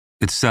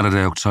It's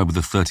Saturday, October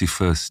the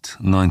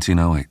 31st,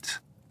 1908,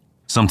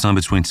 sometime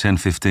between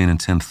 10:15 and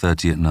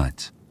 10:30 at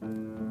night.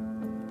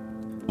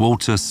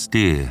 Walter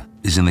Steer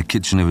is in the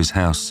kitchen of his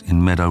house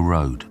in Meadow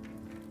Road,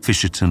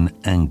 Fisherton,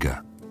 Anger,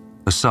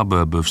 a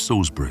suburb of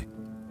Salisbury.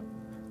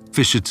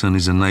 Fisherton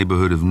is a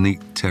neighbourhood of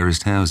neat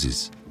terraced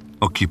houses,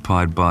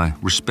 occupied by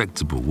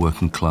respectable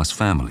working-class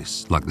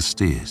families like the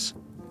Steers.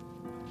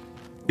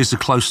 It's a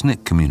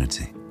close-knit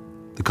community,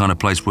 the kind of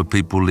place where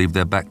people leave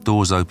their back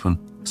doors open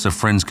so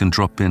friends can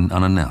drop in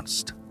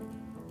unannounced.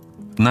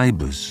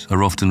 Neighbours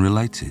are often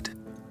related,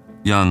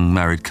 young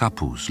married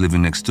couples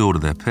living next door to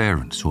their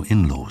parents or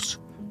in-laws,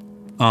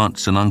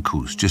 aunts and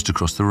uncles just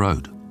across the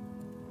road.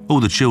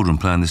 All the children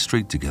play on the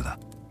street together.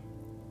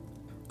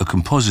 A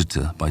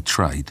compositor by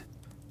trade,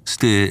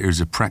 Steer is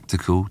a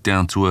practical,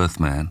 down-to-earth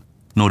man,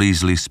 not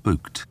easily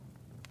spooked.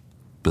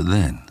 But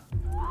then,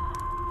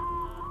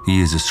 he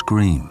hears a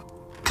scream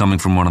coming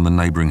from one of the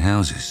neighbouring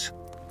houses.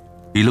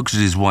 He looks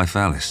at his wife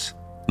Alice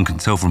and can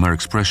tell from her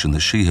expression that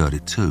she heard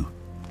it too.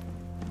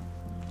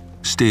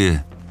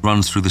 Steer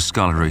runs through the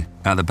scullery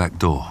out the back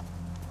door.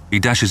 He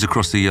dashes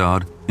across the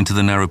yard into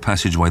the narrow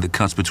passageway that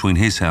cuts between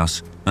his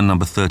house and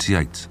number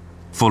 38,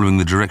 following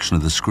the direction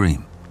of the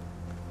scream.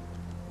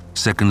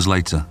 Seconds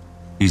later,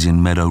 he's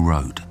in Meadow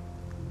Road.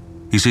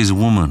 He sees a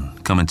woman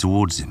coming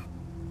towards him,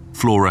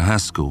 Flora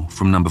Haskell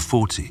from number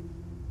 40.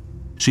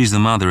 She's the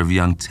mother of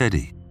young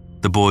Teddy,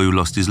 the boy who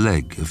lost his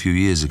leg a few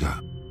years ago.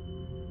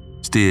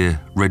 Steer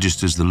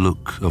registers the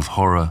look of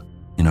horror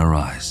in her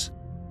eyes.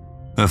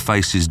 Her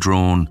face is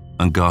drawn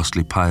and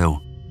ghastly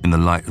pale in the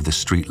light of the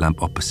street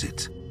lamp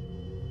opposite.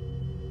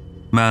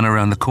 "Man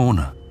around the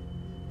corner,"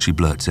 she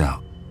blurts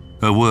out,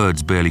 her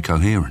words barely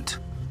coherent.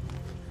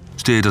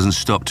 Steer doesn't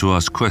stop to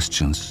ask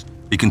questions.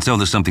 He can tell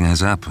that something has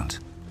happened,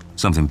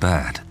 something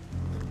bad.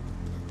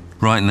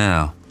 Right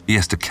now, he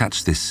has to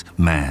catch this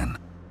man,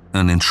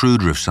 an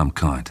intruder of some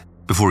kind,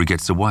 before he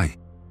gets away.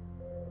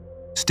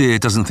 Steer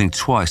doesn't think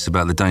twice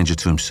about the danger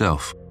to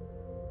himself.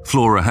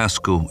 Flora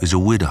Haskell is a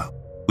widow,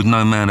 with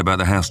no man about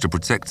the house to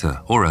protect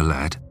her or her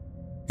lad.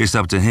 It's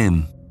up to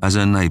him, as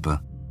her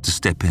neighbour, to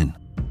step in.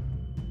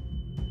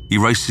 He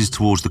races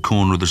towards the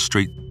corner of the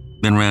street,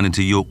 then round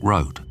into York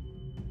Road.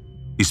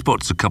 He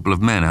spots a couple of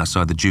men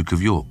outside the Duke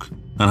of York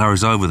and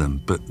hurries over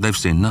them, but they've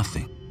seen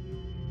nothing.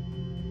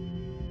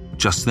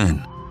 Just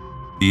then,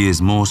 he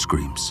hears more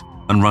screams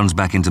and runs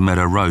back into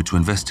Meadow Road to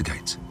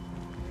investigate.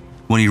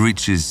 When he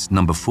reaches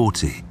number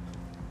 40,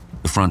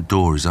 the front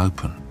door is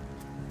open.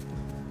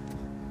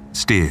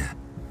 Steer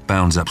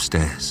bounds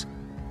upstairs.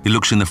 He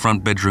looks in the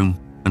front bedroom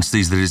and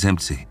sees that it's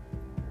empty.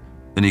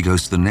 Then he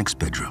goes to the next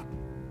bedroom.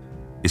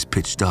 It's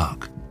pitch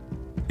dark.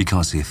 He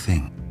can't see a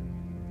thing.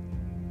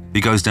 He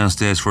goes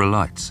downstairs for a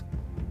light.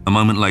 A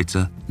moment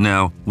later,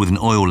 now with an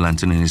oil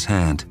lantern in his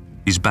hand,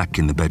 he's back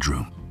in the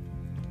bedroom.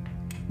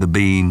 The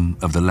beam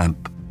of the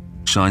lamp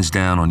shines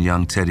down on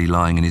young Teddy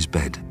lying in his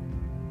bed.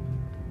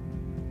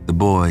 The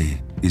boy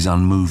is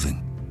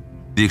unmoving,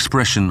 the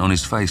expression on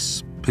his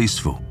face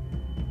peaceful.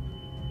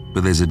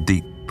 But there's a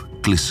deep,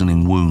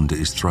 glistening wound at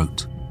his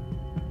throat.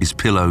 His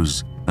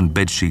pillows and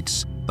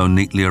bedsheets, though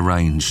neatly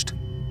arranged,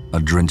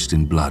 are drenched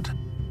in blood.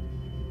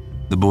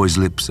 The boy's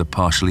lips are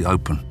partially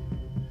open,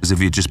 as if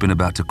he had just been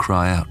about to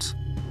cry out.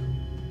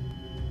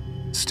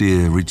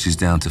 Steer reaches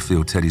down to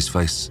feel Teddy's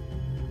face.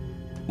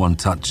 One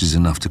touch is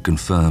enough to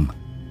confirm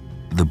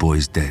that the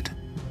boy's dead.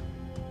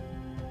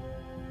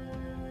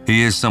 He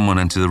hears someone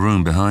enter the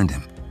room behind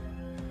him.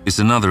 It's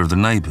another of the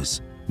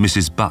neighbours,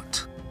 Mrs.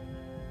 Butt.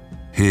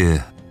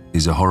 "Here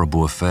is a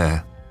horrible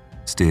affair,"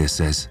 Steer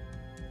says.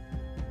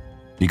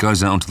 He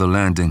goes out onto the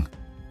landing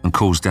and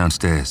calls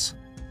downstairs.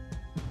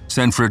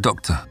 "Send for a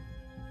doctor."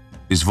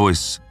 His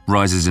voice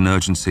rises in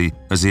urgency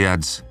as he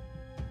adds,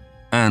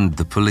 "And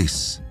the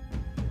police."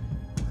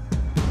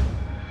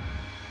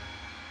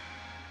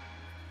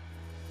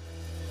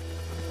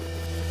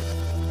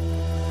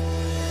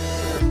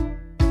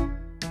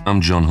 I'm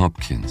John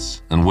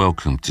Hopkins, and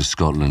welcome to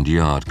Scotland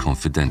Yard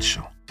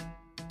Confidential,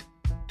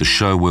 the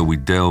show where we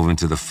delve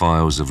into the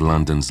files of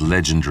London's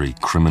legendary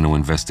Criminal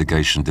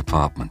Investigation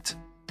Department.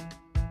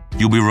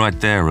 You'll be right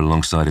there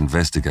alongside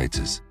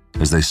investigators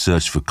as they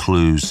search for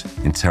clues,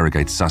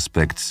 interrogate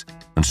suspects,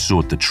 and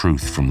sort the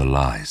truth from the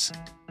lies.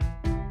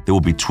 There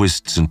will be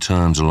twists and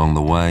turns along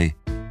the way.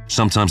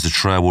 Sometimes the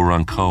trail will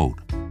run cold.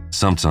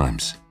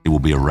 Sometimes it will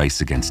be a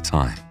race against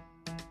time.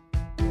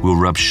 We'll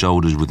rub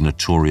shoulders with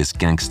notorious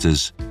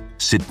gangsters,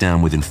 sit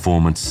down with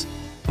informants,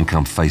 and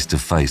come face to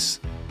face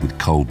with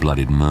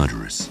cold-blooded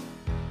murderers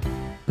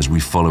as we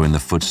follow in the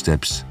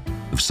footsteps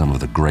of some of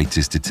the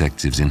greatest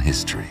detectives in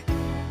history.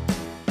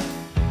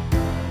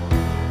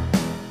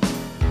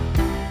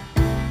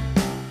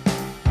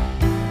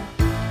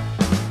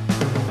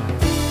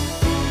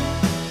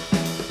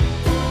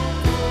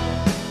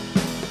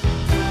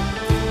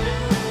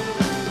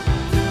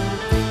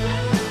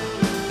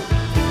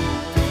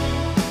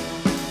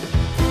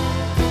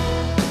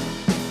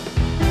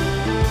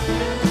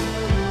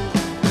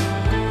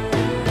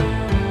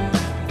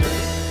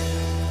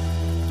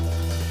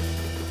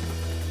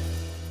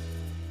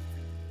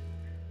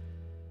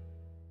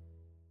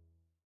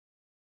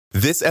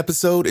 This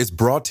episode is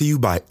brought to you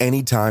by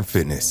Anytime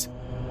Fitness.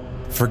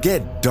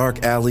 Forget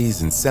dark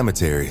alleys and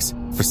cemeteries.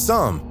 For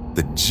some,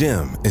 the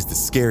gym is the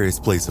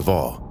scariest place of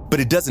all,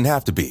 but it doesn't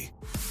have to be.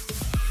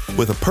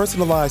 With a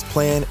personalized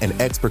plan and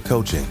expert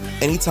coaching,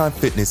 Anytime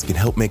Fitness can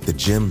help make the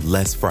gym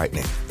less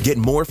frightening. Get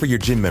more for your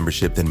gym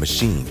membership than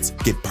machines.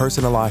 Get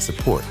personalized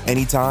support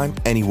anytime,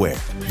 anywhere.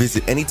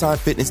 Visit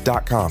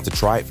AnytimeFitness.com to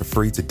try it for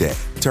free today.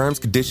 Terms,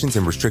 conditions,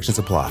 and restrictions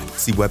apply.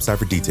 See website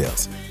for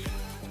details.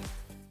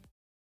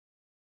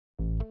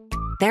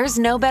 There's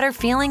no better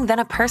feeling than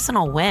a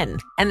personal win,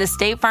 and the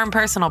State Farm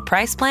Personal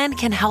Price Plan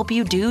can help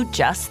you do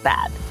just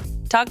that.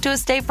 Talk to a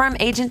State Farm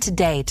agent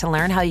today to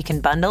learn how you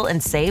can bundle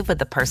and save with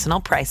the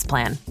Personal Price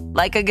Plan.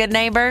 Like a good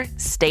neighbor,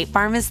 State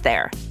Farm is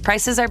there.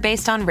 Prices are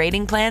based on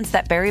rating plans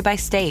that vary by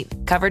state.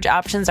 Coverage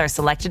options are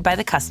selected by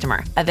the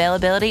customer.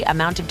 Availability,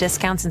 amount of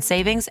discounts and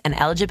savings,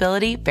 and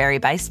eligibility vary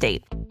by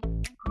state.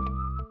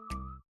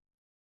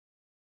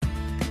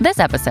 This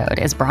episode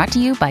is brought to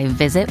you by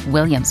Visit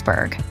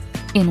Williamsburg.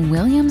 In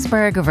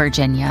Williamsburg,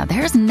 Virginia,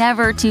 there's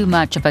never too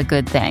much of a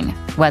good thing.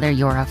 Whether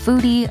you're a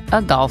foodie,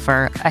 a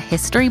golfer, a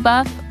history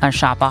buff, a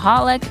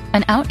shopaholic,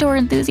 an outdoor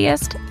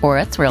enthusiast, or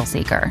a thrill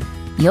seeker,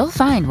 you'll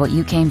find what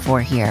you came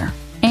for here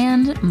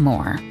and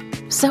more.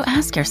 So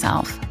ask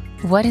yourself,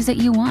 what is it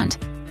you want?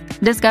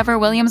 Discover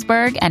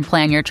Williamsburg and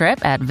plan your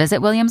trip at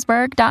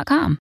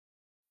visitwilliamsburg.com.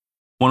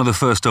 One of the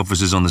first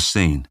officers on the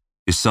scene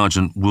is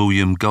Sergeant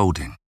William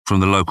Golding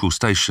from the local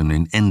station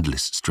in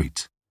Endless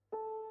Street.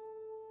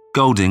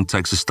 Golding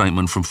takes a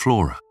statement from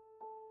Flora.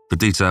 The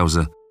details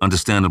are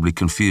understandably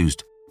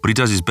confused, but he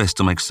does his best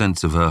to make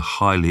sense of her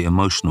highly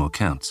emotional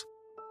account.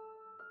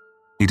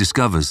 He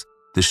discovers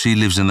that she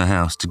lives in the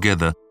house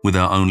together with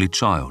our only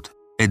child,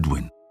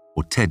 Edwin,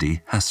 or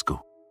Teddy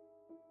Haskell.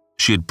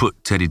 She had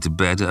put Teddy to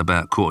bed at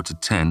about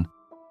 10:15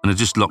 and had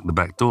just locked the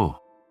back door.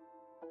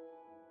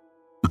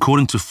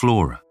 According to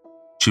Flora,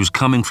 she was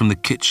coming from the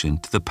kitchen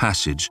to the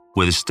passage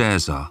where the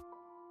stairs are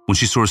when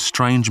she saw a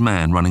strange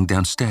man running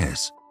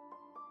downstairs.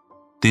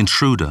 The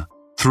intruder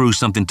threw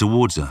something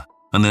towards her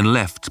and then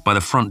left by the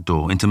front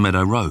door into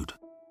Meadow Road.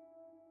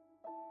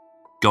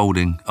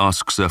 Golding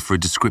asks her for a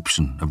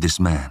description of this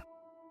man.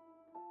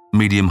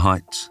 Medium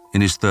height, in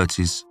his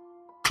 30s,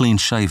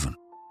 clean-shaven.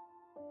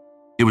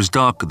 It was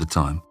dark at the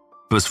time,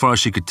 but as far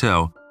as she could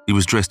tell, he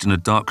was dressed in a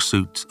dark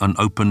suit and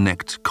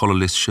open-necked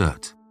collarless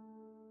shirt.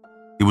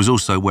 He was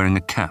also wearing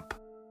a cap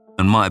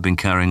and might have been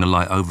carrying a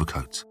light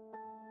overcoat.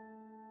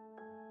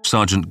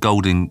 Sergeant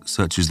Golding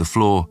searches the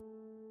floor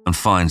and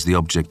finds the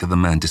object that the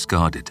man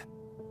discarded.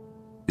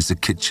 It's a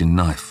kitchen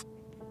knife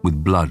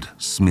with blood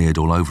smeared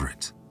all over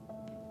it.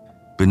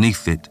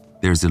 Beneath it,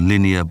 there is a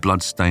linear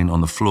blood stain on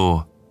the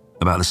floor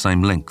about the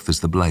same length as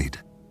the blade.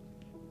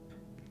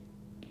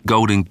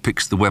 Golding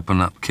picks the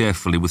weapon up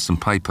carefully with some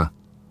paper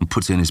and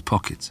puts it in his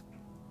pocket.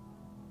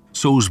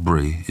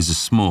 Salisbury is a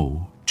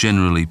small,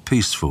 generally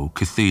peaceful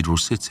cathedral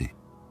city.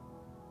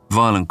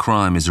 Violent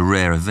crime is a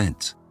rare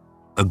event.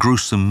 A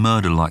gruesome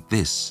murder like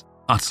this,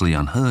 utterly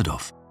unheard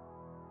of.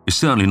 It's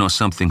certainly not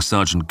something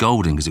Sergeant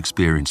Golding has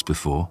experienced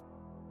before.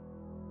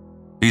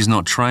 He's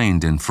not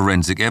trained in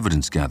forensic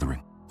evidence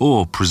gathering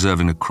or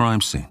preserving a crime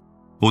scene,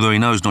 although he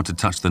knows not to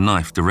touch the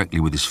knife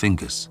directly with his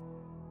fingers.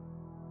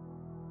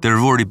 There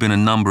have already been a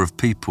number of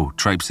people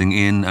traipsing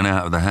in and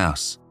out of the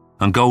house,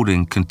 and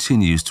Golding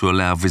continues to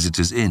allow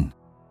visitors in.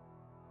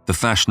 The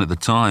fashion at the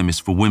time is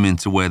for women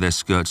to wear their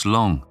skirts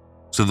long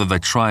so that they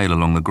trail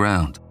along the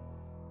ground.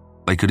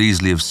 They could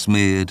easily have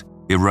smeared,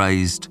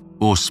 erased,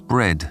 or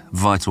spread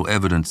vital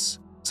evidence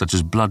such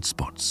as blood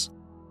spots.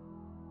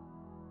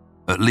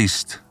 At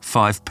least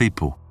 5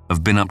 people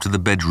have been up to the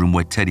bedroom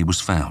where Teddy was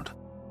found.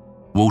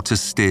 Walter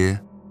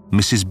Steer,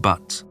 Mrs.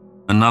 Butt,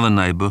 another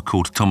neighbour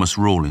called Thomas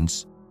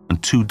Rawlins,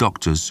 and 2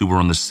 doctors who were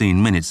on the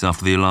scene minutes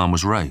after the alarm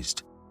was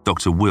raised,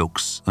 Dr.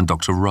 Wilkes and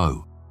Dr.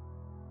 Rowe.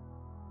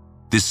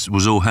 This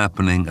was all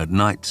happening at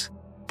night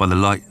by the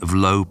light of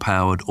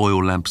low-powered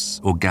oil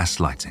lamps or gas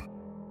lighting.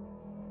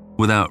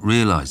 Without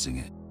realising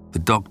it, the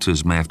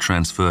doctors may have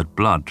transferred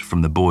blood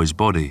from the boy's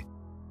body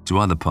to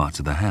other parts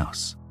of the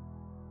house.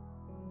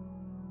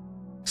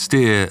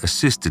 Steer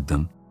assisted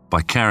them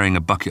by carrying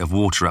a bucket of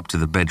water up to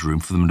the bedroom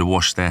for them to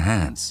wash their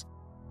hands.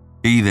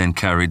 He then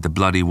carried the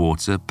bloody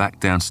water back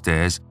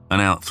downstairs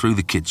and out through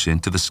the kitchen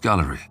to the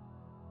scullery.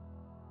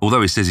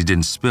 Although he says he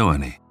didn't spill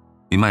any,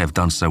 he may have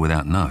done so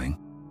without knowing.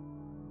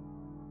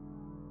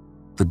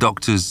 The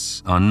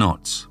doctors are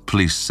not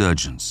police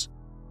surgeons.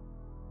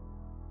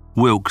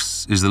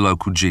 Wilkes is the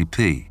local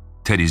GP,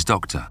 Teddy's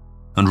doctor,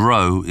 and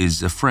Rowe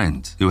is a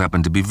friend who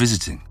happened to be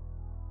visiting.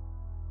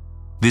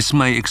 This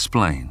may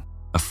explain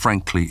a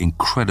frankly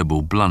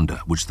incredible blunder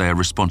which they are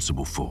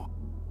responsible for.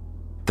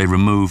 They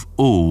remove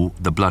all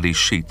the bloody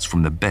sheets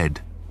from the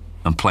bed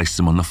and place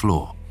them on the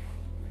floor.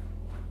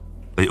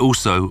 They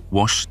also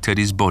wash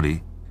Teddy's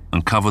body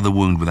and cover the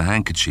wound with a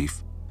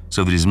handkerchief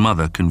so that his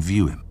mother can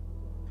view him.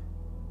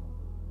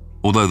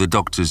 Although the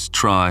doctors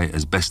try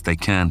as best they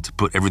can to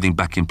put everything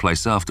back in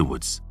place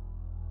afterwards,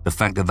 the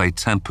fact that they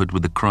tampered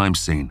with the crime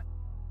scene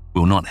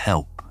will not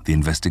help the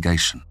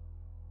investigation.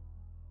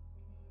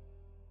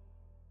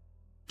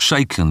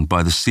 Shaken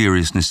by the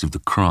seriousness of the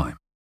crime,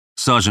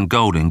 Sergeant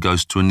Golding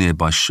goes to a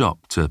nearby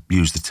shop to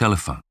use the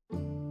telephone.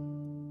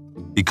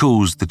 He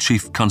calls the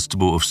Chief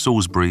Constable of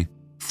Salisbury,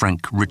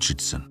 Frank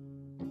Richardson,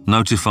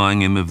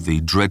 notifying him of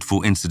the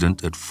dreadful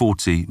incident at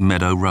 40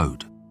 Meadow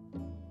Road.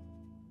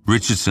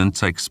 Richardson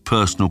takes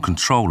personal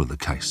control of the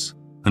case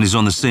and is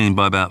on the scene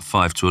by about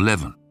 5 to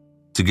 11,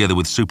 together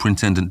with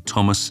Superintendent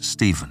Thomas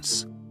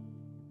Stevens.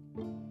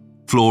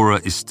 Flora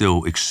is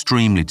still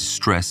extremely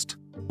distressed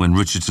when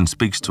Richardson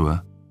speaks to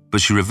her, but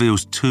she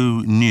reveals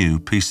 2 new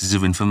pieces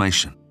of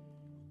information.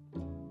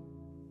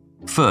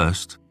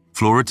 First,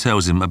 Flora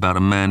tells him about a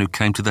man who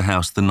came to the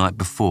house the night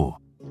before,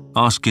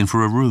 asking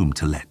for a room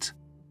to let.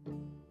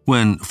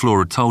 When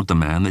Flora told the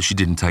man that she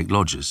didn't take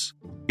lodgers,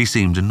 he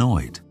seemed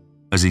annoyed,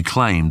 as he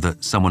claimed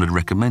that someone had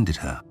recommended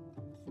her.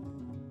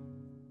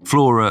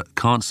 Flora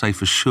can't say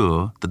for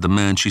sure that the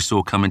man she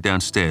saw coming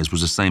downstairs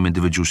was the same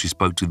individual she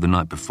spoke to the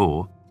night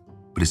before,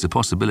 but it's a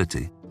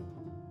possibility.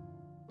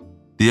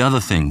 The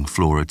other thing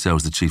Flora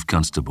tells the Chief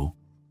Constable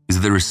is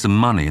that there is some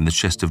money in the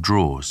chest of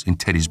drawers in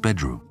Teddy's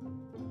bedroom.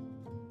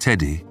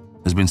 Teddy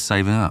has been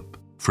saving up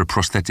for a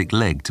prosthetic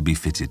leg to be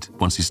fitted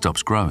once he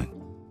stops growing.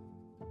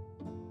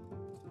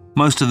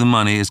 Most of the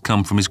money has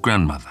come from his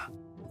grandmother,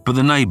 but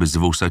the neighbours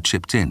have also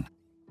chipped in.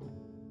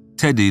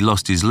 Teddy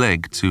lost his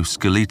leg to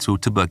skeletal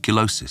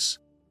tuberculosis,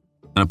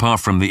 and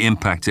apart from the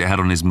impact it had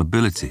on his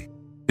mobility,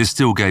 it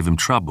still gave him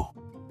trouble,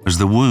 as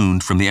the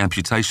wound from the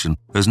amputation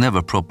has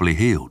never properly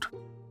healed,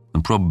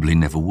 and probably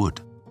never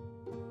would.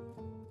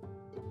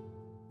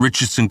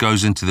 Richardson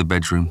goes into the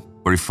bedroom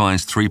where he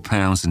finds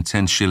 £3 and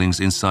 10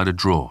 shillings inside a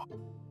drawer.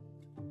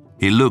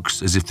 It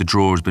looks as if the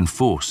drawer has been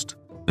forced,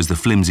 as the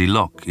flimsy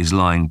lock is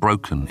lying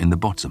broken in the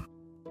bottom.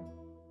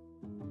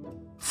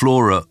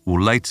 Flora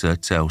will later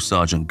tell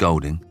Sergeant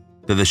Golding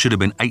that there should have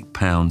been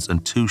 £8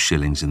 and 2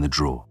 shillings in the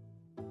drawer,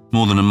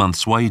 more than a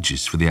month's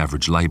wages for the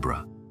average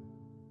labourer.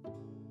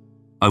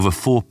 Over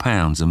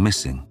 £4 are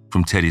missing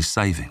from Teddy's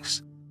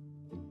savings.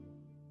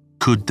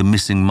 Could the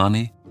missing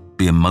money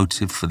be a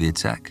motive for the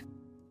attack?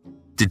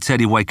 Did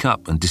Teddy wake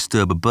up and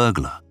disturb a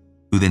burglar,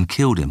 who then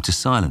killed him to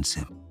silence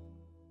him?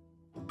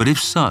 But if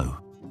so,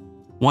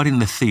 why didn't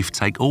the thief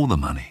take all the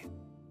money?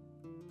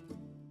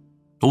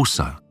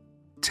 Also,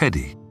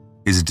 Teddy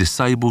is a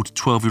disabled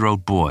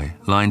 12-year-old boy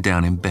lying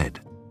down in bed.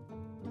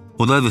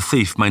 Although the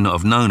thief may not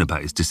have known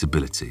about his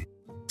disability,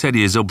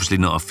 Teddy is obviously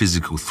not a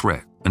physical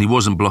threat and he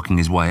wasn't blocking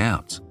his way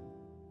out.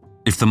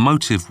 If the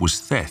motive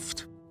was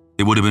theft,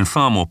 it would have been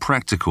far more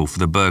practical for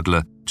the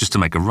burglar just to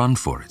make a run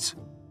for it.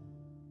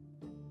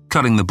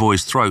 Cutting the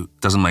boy's throat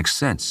doesn't make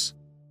sense.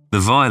 The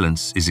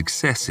violence is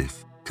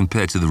excessive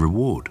compared to the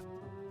reward.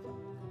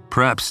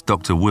 Perhaps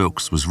Dr.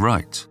 Wilkes was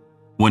right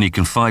when he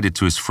confided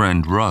to his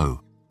friend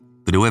Rowe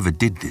that whoever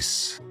did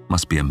this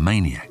must be a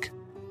maniac.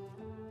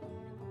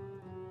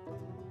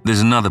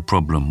 There's another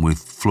problem with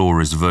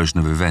Flora's version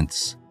of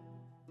events.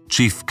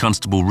 Chief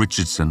Constable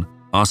Richardson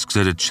asks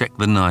her to check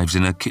the knives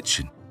in her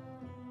kitchen.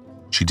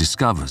 She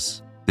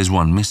discovers there's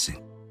one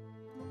missing.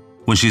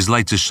 When she's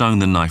later shown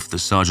the knife that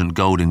Sergeant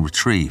Golding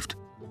retrieved,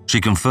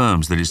 she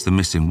confirms that it's the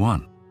missing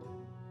one.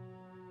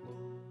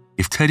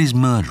 If Teddy's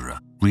murderer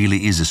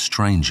really is a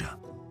stranger,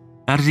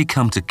 how did he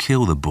come to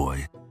kill the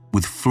boy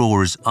with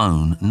Flora's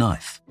own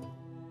knife?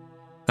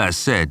 That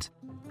said,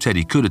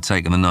 Teddy could have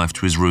taken the knife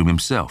to his room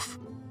himself.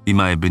 He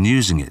may have been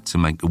using it to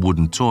make a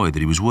wooden toy that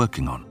he was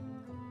working on,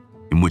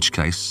 in which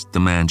case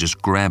the man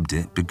just grabbed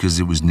it because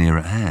it was near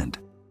at hand.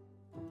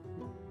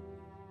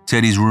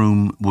 Teddy's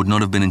room would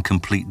not have been in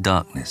complete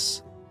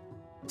darkness.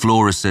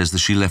 Flora says that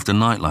she left a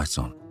nightlight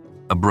on,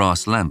 a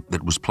brass lamp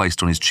that was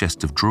placed on his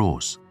chest of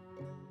drawers.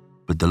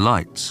 But the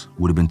light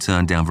would have been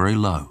turned down very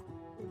low,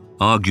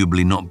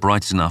 arguably not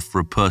bright enough for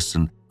a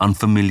person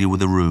unfamiliar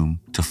with the room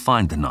to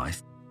find the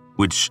knife,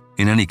 which,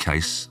 in any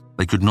case,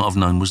 they could not have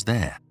known was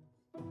there.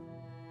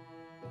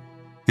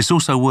 It's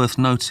also worth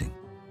noting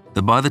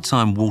that by the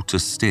time Walter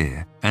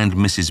Steer and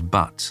Mrs.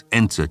 Butt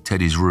enter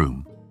Teddy's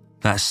room,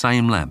 that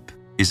same lamp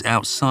is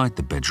outside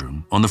the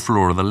bedroom on the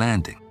floor of the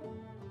landing.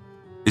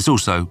 It's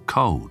also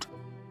cold,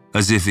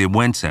 as if it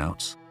went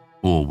out,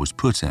 or was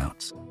put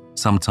out,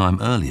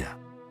 sometime earlier.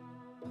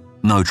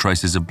 No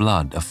traces of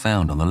blood are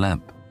found on the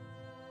lamp.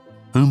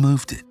 Who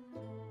moved it?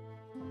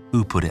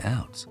 Who put it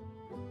out?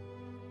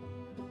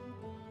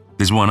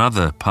 There's one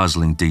other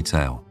puzzling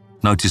detail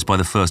noticed by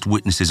the first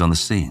witnesses on the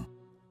scene.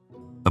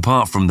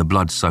 Apart from the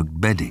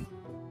blood-soaked bedding,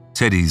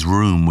 Teddy's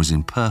room was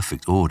in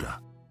perfect order.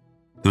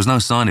 There was no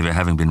sign of it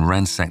having been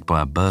ransacked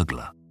by a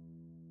burglar.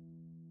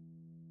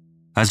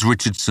 As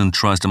Richardson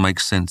tries to make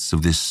sense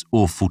of this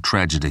awful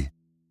tragedy,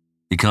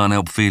 he can't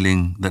help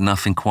feeling that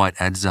nothing quite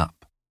adds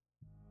up.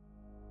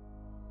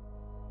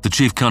 The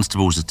Chief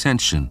Constable's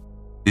attention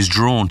is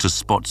drawn to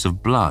spots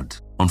of blood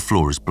on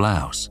Flora's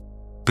blouse,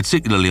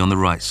 particularly on the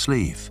right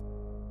sleeve.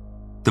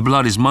 The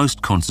blood is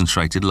most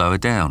concentrated lower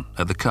down,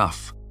 at the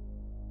cuff.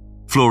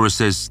 Flora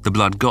says the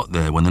blood got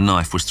there when the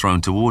knife was thrown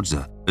towards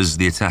her as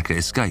the attacker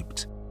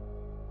escaped.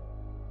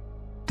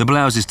 The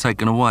blouse is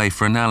taken away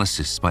for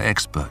analysis by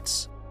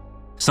experts.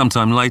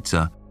 Sometime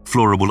later,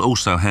 Flora will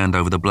also hand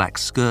over the black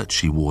skirt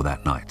she wore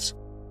that night,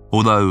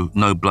 although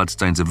no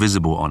bloodstains are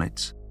visible on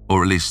it,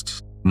 or at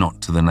least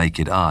not to the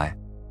naked eye.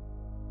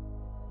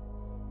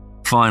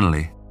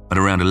 Finally, at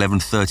around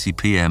 11:30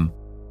 p.m,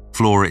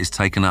 Flora is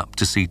taken up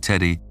to see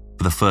Teddy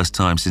for the first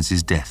time since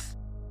his death.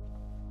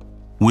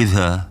 With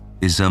her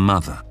is her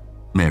mother,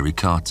 Mary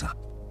Carter.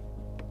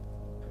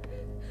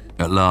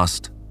 At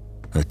last,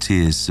 her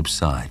tears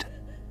subside.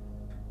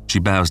 She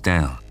bows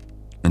down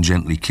and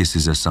gently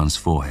kisses her son's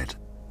forehead.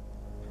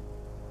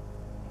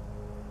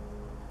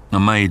 A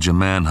major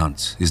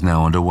manhunt is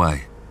now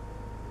underway.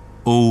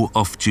 All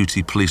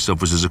off-duty police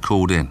officers are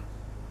called in.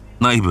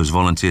 Neighbours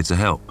volunteer to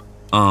help,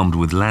 armed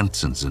with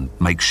lanterns and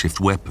makeshift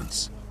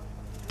weapons.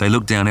 They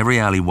look down every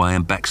alleyway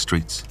and back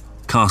streets,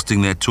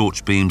 casting their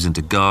torch beams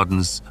into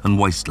gardens and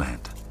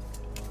wasteland.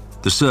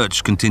 The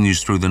search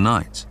continues through the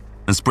night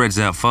and spreads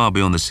out far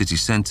beyond the city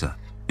centre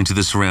into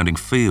the surrounding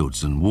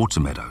fields and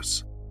water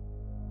meadows.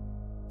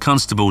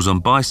 Constables on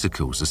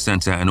bicycles are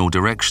sent out in all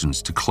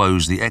directions to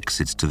close the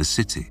exits to the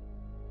city.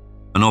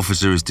 An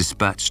officer is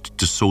dispatched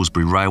to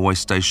Salisbury railway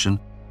station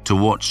to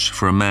watch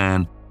for a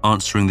man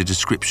answering the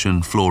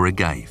description Flora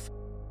gave.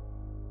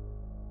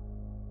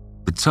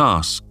 The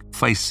task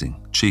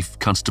facing Chief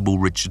Constable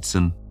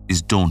Richardson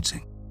is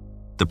daunting,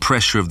 the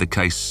pressure of the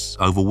case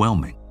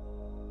overwhelming.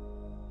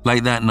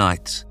 Late that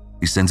night,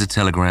 he sends a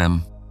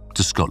telegram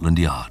to Scotland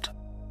Yard.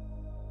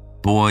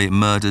 Boy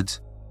murdered,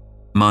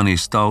 money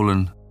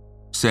stolen,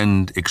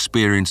 send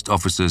experienced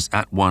officers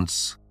at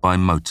once by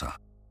motor.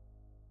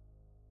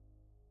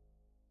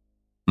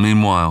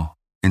 Meanwhile,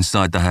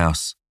 inside the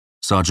house,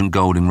 Sergeant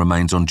Golding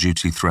remains on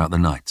duty throughout the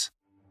night.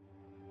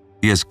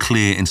 He has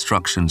clear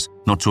instructions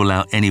not to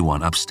allow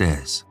anyone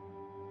upstairs.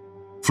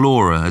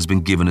 Flora has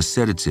been given a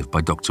sedative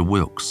by Dr.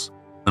 Wilkes,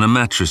 and a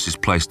mattress is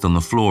placed on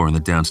the floor in the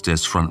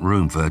downstairs front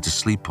room for her to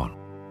sleep on.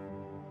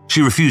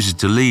 She refuses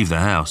to leave the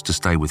house to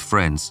stay with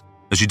friends,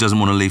 as she doesn't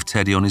want to leave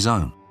Teddy on his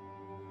own.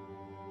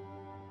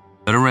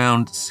 At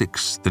around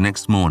 6 the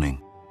next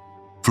morning,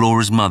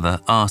 Flora's mother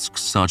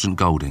asks Sergeant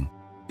Golding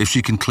if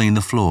she can clean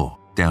the floor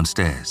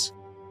downstairs.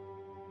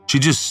 She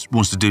just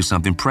wants to do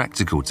something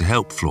practical to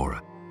help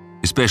Flora,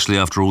 especially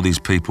after all these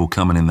people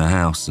coming in the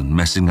house and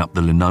messing up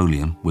the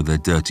linoleum with their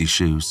dirty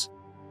shoes.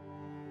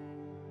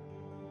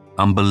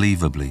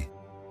 Unbelievably,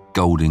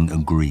 Golding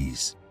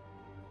agrees.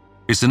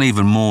 It's an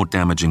even more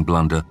damaging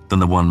blunder than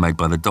the one made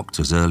by the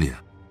doctors earlier.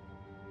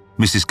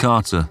 Mrs.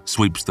 Carter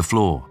sweeps the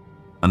floor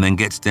and then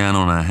gets down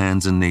on her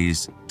hands and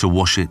knees to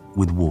wash it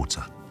with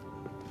water.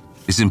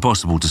 It's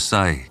impossible to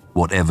say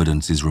what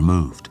evidence is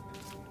removed.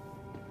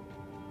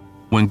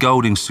 When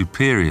Golding's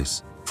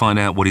superiors find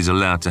out what is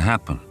allowed to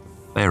happen,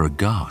 they are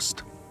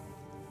aghast.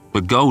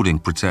 But Golding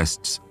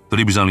protests that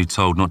he was only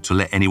told not to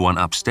let anyone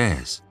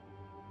upstairs.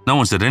 No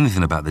one said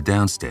anything about the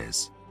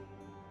downstairs.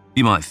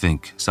 You might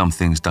think some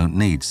things don't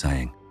need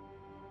saying.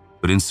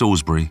 But in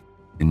Salisbury,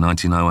 in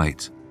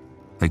 1908,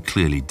 they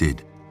clearly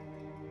did.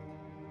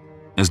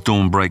 As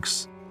dawn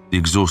breaks, the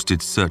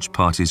exhausted search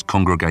parties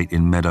congregate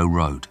in Meadow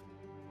Road.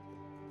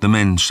 The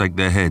men shake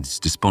their heads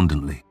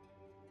despondently.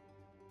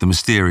 The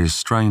mysterious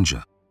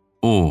stranger,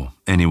 or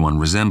anyone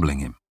resembling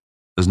him,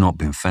 has not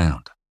been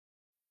found.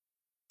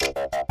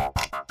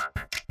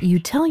 You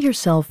tell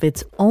yourself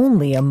it's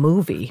only a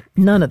movie.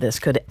 None of this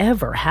could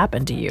ever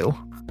happen to you.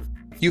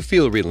 You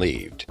feel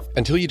relieved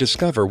until you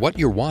discover what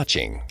you're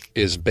watching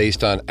is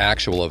based on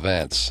actual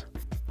events.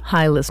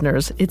 Hi,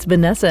 listeners. It's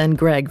Vanessa and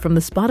Greg from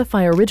the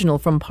Spotify original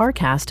from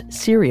Parcast,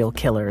 Serial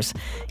Killers.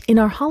 In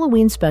our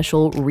Halloween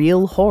special,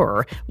 Real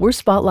Horror, we're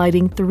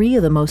spotlighting 3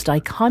 of the most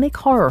iconic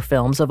horror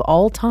films of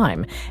all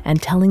time and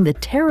telling the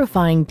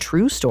terrifying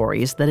true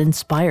stories that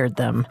inspired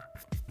them.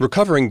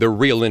 Recovering the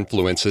real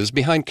influences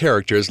behind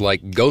characters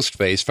like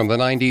Ghostface from the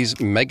 90s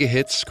mega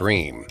hit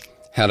Scream,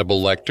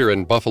 Hannibal Lecter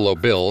and Buffalo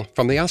Bill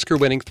from the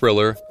Oscar-winning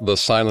thriller The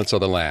Silence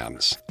of the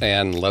Lambs,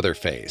 and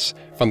Leatherface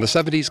from the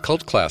 70s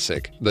cult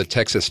classic The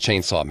Texas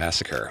Chainsaw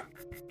Massacre.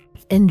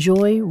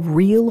 Enjoy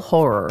Real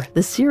Horror,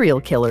 the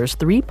Serial Killers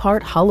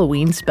 3-part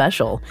Halloween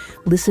special.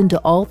 Listen to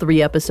all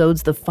 3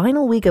 episodes the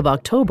final week of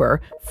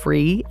October,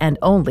 free and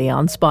only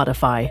on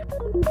Spotify.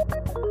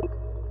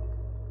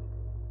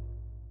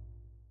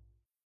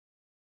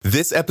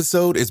 This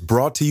episode is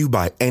brought to you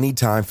by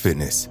Anytime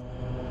Fitness.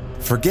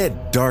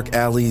 Forget dark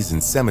alleys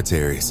and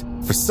cemeteries.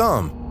 For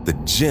some, the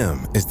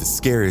gym is the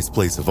scariest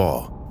place of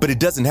all. But it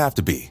doesn't have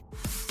to be.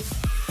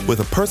 With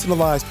a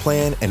personalized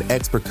plan and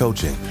expert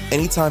coaching,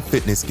 Anytime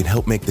Fitness can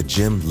help make the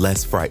gym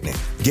less frightening.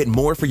 Get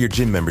more for your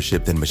gym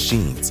membership than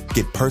machines.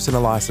 Get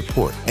personalized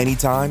support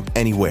anytime,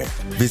 anywhere.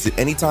 Visit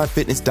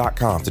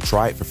AnytimeFitness.com to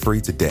try it for free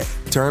today.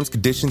 Terms,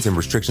 conditions, and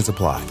restrictions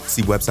apply.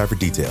 See website for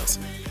details.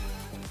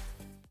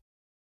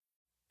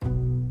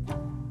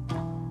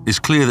 It's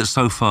clear that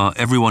so far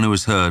everyone who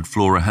has heard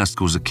Flora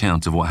Haskell's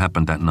account of what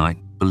happened that night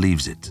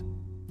believes it.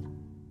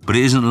 But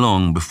it isn't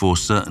long before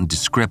certain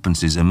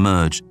discrepancies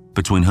emerge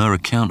between her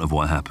account of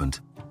what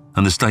happened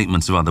and the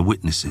statements of other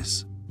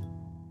witnesses.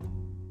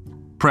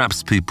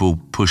 Perhaps people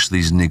push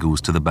these niggles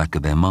to the back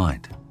of their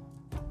mind,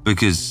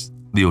 because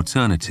the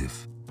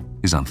alternative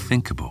is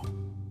unthinkable.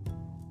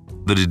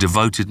 That a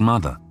devoted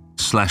mother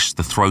slashed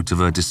the throat of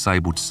her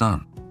disabled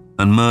son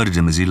and murdered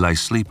him as he lay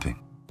sleeping,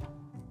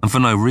 and for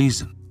no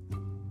reason.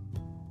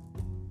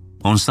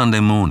 On Sunday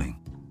morning,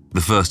 the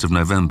 1st of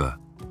November,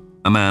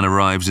 a man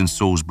arrives in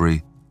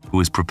Salisbury who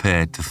is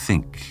prepared to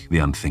think the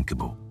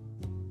unthinkable.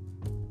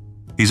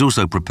 He's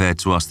also prepared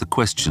to ask the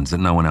questions that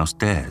no one else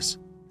dares.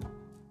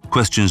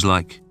 Questions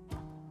like,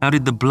 how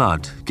did the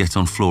blood get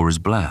on Flora's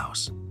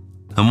blouse?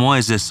 And why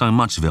is there so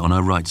much of it on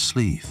her right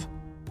sleeve?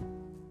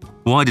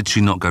 Why did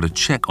she not go to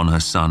check on her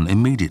son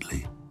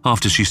immediately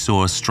after she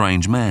saw a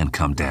strange man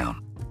come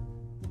down?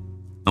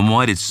 And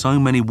why did so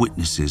many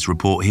witnesses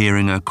report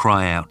hearing her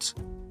cry out,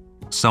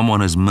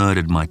 "Someone has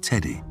murdered my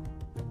Teddy,"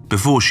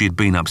 before she had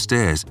been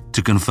upstairs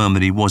to confirm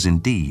that he was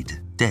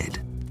indeed dead?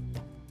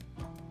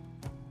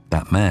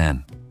 That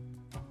man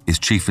is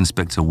Chief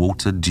Inspector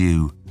Walter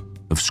Dew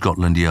of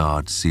Scotland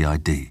Yard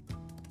CID.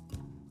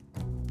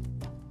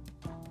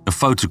 A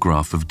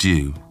photograph of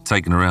Dew,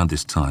 taken around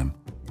this time,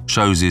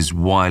 shows his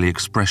wily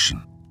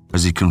expression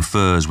as he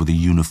confers with a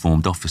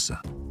uniformed officer.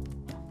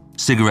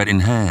 Cigarette in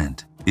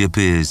hand, he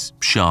appears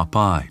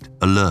sharp-eyed,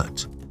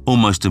 alert,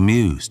 almost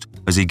amused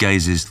as he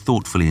gazes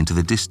thoughtfully into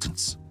the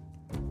distance.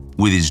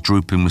 With his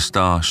drooping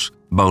moustache,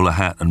 bowler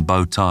hat and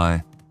bow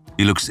tie,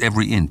 he looks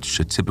every inch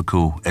a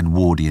typical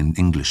Edwardian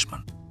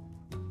Englishman.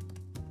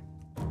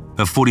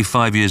 At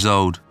 45 years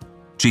old,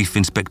 Chief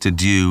Inspector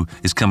Dew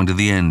is coming to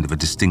the end of a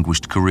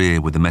distinguished career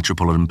with the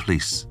Metropolitan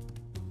Police.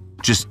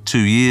 Just 2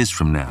 years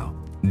from now,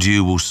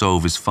 Dew will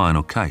solve his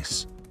final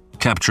case,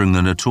 capturing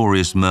the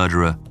notorious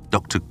murderer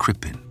Dr.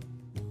 Crippen,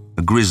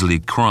 a grisly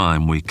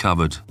crime we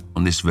covered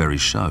on this very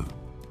show.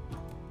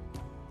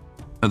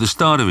 At the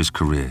start of his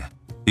career,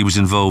 he was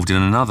involved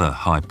in another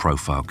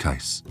high-profile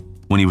case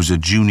when he was a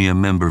junior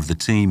member of the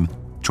team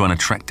trying to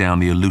track down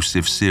the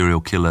elusive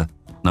serial killer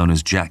known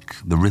as Jack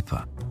the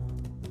Ripper.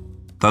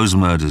 Those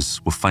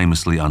murders were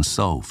famously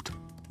unsolved,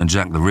 and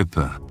Jack the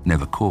Ripper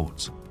never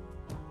caught.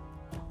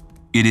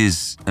 It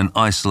is an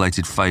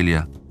isolated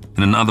failure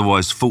in an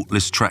otherwise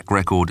faultless track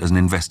record as an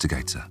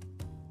investigator.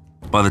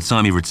 By the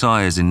time he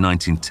retires in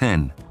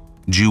 1910,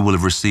 Dew will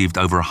have received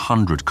over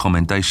 100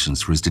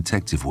 commendations for his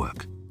detective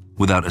work,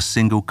 without a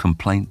single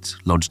complaint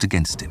lodged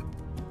against him.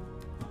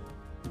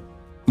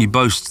 He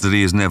boasts that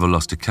he has never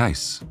lost a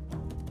case.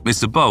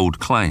 It's a bold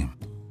claim,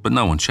 but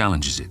no one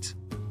challenges it.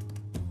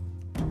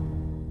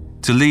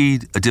 To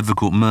lead a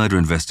difficult murder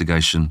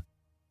investigation,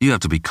 you have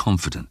to be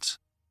confident.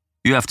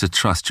 You have to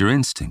trust your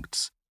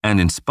instincts and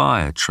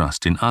inspire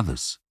trust in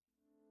others.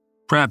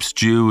 Perhaps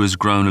Dew has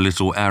grown a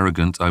little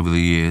arrogant over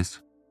the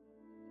years.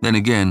 Then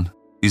again,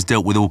 he's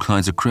dealt with all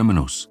kinds of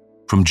criminals,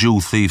 from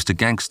jewel thieves to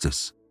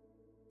gangsters,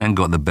 and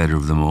got the better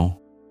of them all.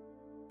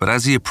 But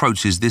as he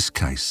approaches this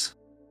case,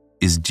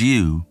 is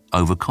Dew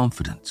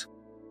overconfident?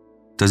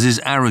 Does his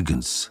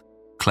arrogance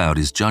cloud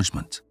his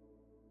judgment?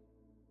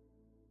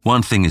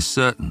 One thing is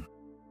certain.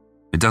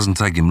 It doesn't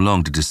take him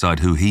long to decide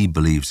who he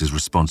believes is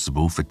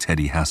responsible for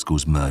Teddy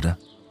Haskell's murder.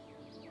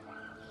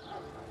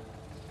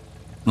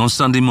 On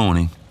Sunday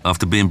morning,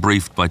 after being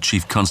briefed by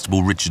Chief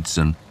Constable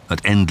Richardson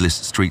at Endless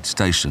Street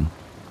Station,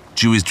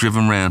 Dew is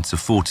driven round to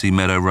 40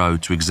 Meadow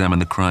Road to examine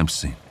the crime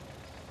scene.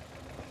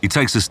 He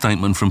takes a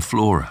statement from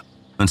Flora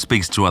and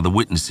speaks to other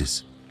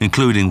witnesses,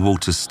 including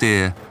Walter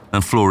Steer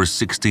and Flora's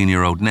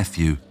 16-year-old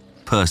nephew,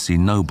 Percy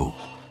Noble,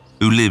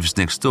 who lives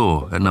next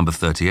door at number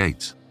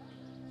 38.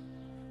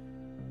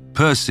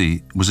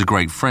 Percy was a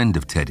great friend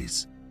of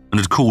Teddy's and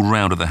had called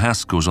round at the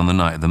Haskells on the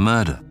night of the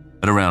murder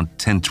at around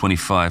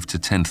 10:25 to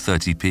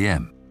 10:30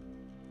 p.m.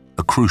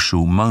 A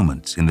crucial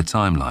moment in the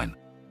timeline,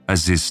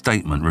 as his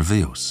statement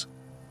reveals.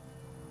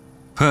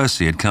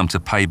 Percy had come to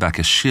pay back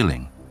a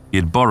shilling he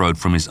had borrowed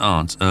from his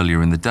aunt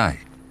earlier in the day.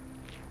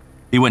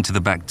 He went to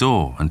the back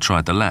door and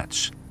tried the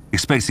latch,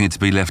 expecting it to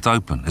be left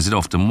open, as it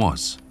often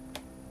was.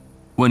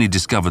 When he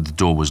discovered the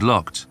door was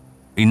locked,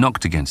 he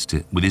knocked against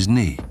it with his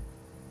knee.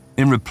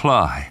 In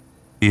reply,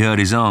 he heard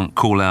his aunt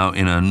call out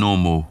in a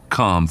normal,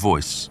 calm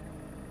voice,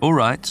 "All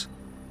right."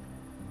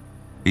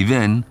 He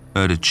then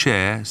heard a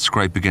chair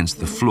scrape against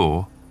the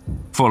floor,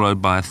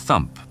 followed by a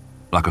thump,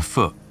 like a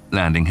foot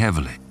landing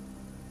heavily.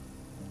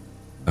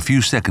 A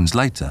few seconds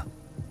later,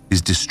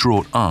 his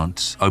distraught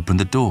aunt opened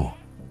the door.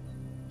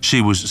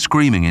 She was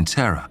screaming in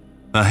terror,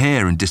 her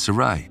hair in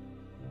disarray.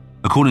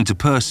 According to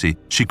Percy,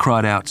 she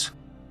cried out,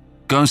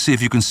 "Go and see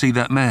if you can see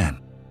that man.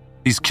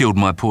 He's killed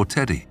my poor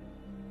Teddy."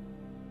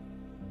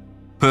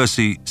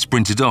 Percy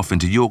sprinted off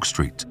into York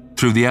Street,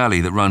 through the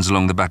alley that runs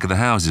along the back of the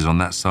houses on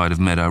that side of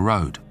Meadow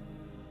Road.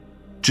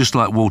 Just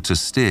like Walter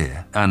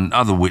Steer and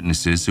other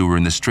witnesses who were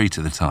in the street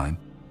at the time,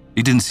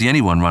 he didn't see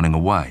anyone running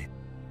away,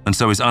 and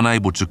so is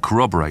unable to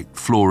corroborate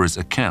Flora's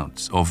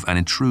account of an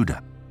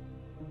intruder.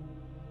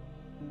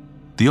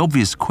 The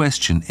obvious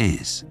question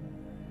is,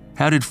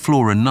 how did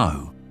Flora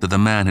know that the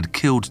man had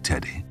killed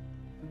Teddy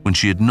when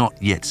she had not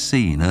yet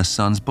seen her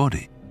son's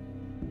body?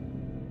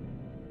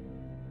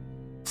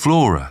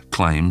 Flora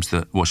claims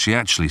that what she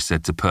actually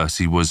said to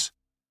Percy was,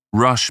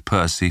 "Rush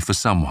Percy for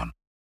someone."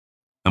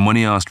 And when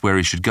he asked where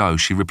he should go,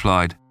 she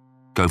replied,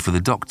 go for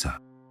the doctor.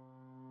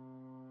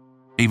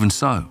 Even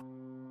so,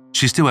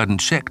 she still hadn't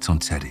checked on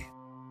Teddy,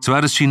 so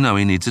how does she know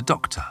he needs a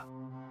doctor?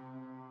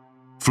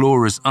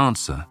 Flora's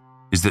answer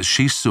is that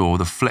she saw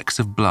the flecks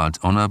of blood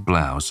on her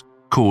blouse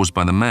caused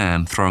by the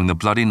man throwing the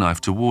bloody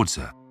knife towards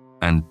her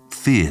and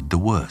feared the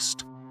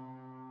worst.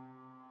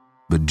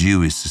 But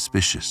Dew is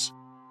suspicious.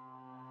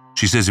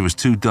 She says it was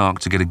too dark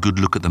to get a good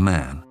look at the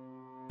man,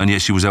 and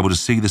yet she was able to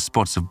see the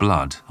spots of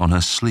blood on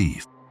her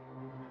sleeve.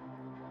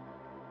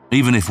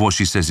 Even if what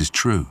she says is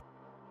true,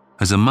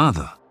 as a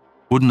mother,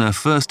 wouldn't her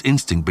first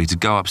instinct be to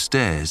go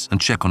upstairs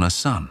and check on her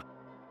son?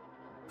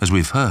 As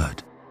we've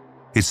heard,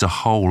 it's a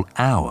whole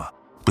hour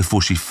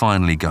before she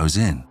finally goes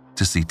in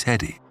to see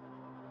Teddy.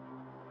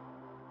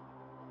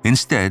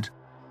 Instead,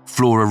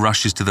 Flora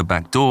rushes to the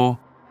back door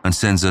and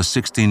sends her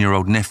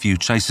 16-year-old nephew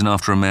chasing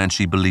after a man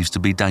she believes to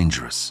be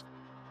dangerous.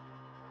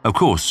 Of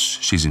course,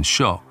 she's in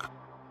shock,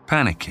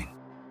 panicking.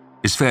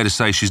 It's fair to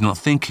say she's not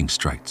thinking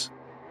straight.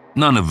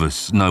 None of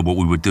us know what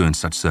we would do in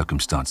such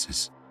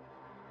circumstances.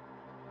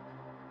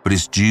 But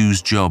it's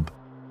Dew's job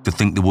to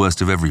think the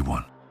worst of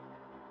everyone.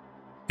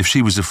 If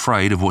she was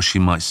afraid of what she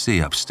might see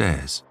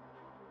upstairs,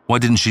 why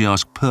didn't she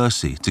ask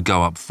Percy to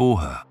go up for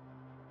her?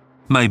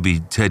 Maybe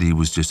Teddy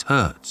was just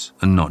hurt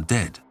and not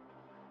dead.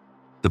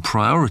 The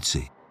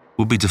priority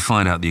would be to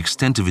find out the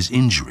extent of his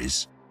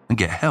injuries and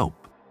get help.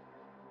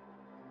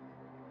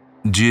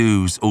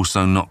 Dew's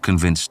also not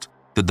convinced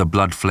that the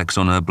blood flecks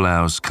on her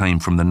blouse came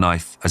from the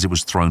knife as it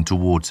was thrown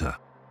towards her.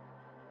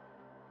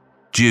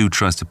 Dew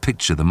tries to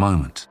picture the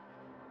moment.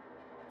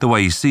 The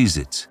way he sees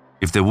it,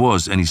 if there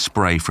was any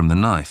spray from the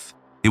knife,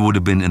 it would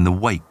have been in the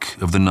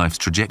wake of the knife's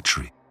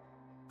trajectory.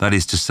 That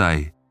is to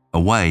say,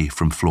 away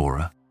from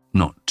Flora,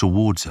 not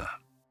towards her.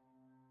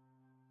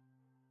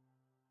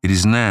 It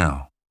is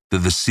now that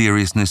the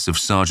seriousness of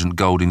Sergeant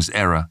Golding's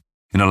error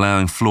in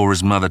allowing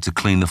Flora's mother to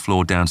clean the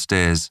floor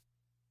downstairs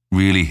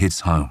really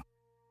hits home,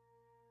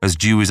 as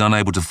Dew is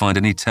unable to find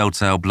any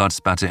telltale blood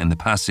spatter in the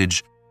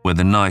passage where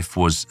the knife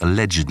was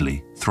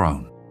allegedly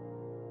thrown.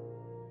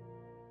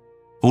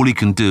 All he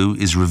can do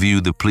is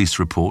review the police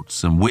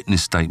reports and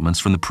witness statements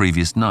from the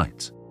previous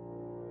night.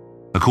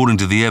 According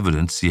to the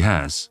evidence he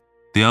has,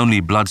 the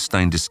only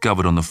bloodstain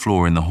discovered on the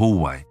floor in the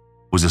hallway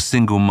was a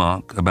single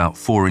mark about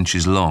 4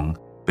 inches long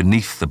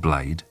beneath the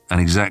blade and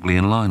exactly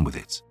in line with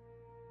it.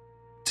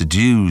 To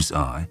Dew's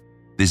eye,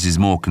 this is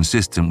more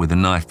consistent with the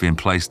knife being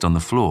placed on the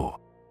floor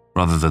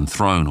rather than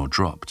thrown or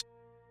dropped.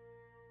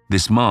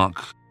 This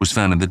mark was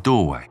found in the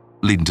doorway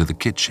leading to the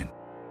kitchen.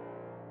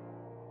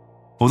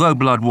 Although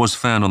blood was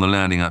found on the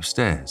landing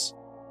upstairs,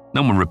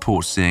 no one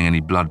reports seeing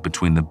any blood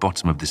between the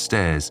bottom of the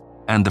stairs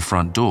and the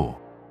front door,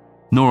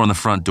 nor on the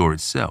front door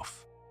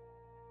itself.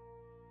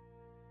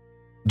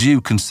 Dew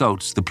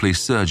consults the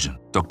police surgeon,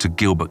 Dr.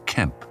 Gilbert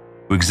Kemp,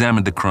 who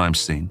examined the crime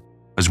scene,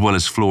 as well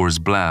as Flora's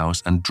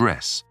blouse and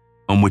dress,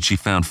 on which he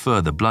found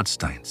further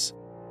bloodstains.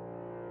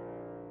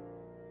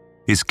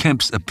 It's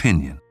Kemp's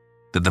opinion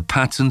that the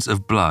patterns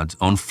of blood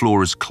on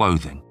Flora's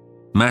clothing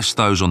match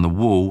those on the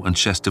wall and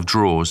chest of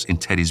drawers in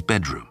Teddy's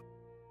bedroom.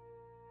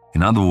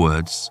 In other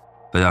words,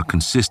 they are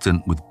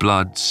consistent with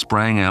blood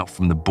spraying out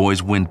from the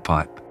boy's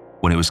windpipe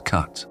when it was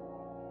cut.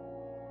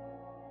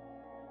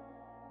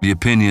 The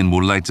opinion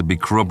will later be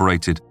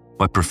corroborated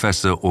by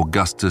Professor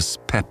Augustus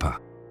Pepper,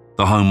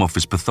 the Home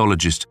Office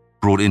pathologist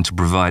brought in to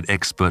provide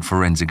expert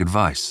forensic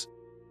advice.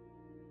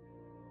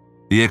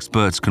 The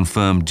experts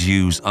confirm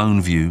Dew's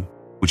own view,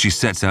 which he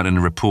sets out in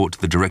a report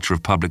to the Director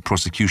of Public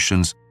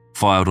Prosecutions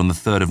filed on the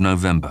 3rd of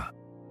November.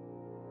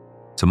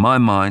 To my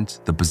mind,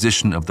 the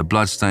position of the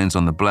bloodstains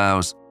on the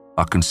blouse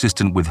are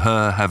consistent with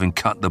her having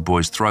cut the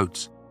boy's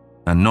throat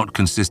and not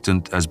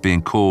consistent as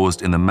being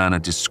caused in the manner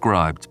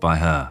described by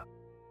her.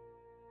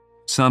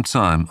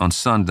 Sometime on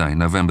Sunday,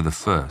 November the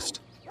 1st,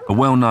 a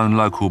well-known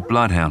local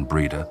bloodhound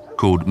breeder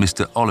called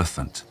Mr.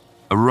 Oliphant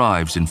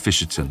arrives in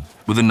Fisherton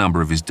with a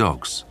number of his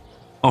dogs,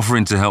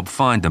 offering to help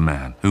find the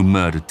man who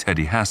murdered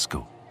Teddy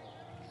Haskell.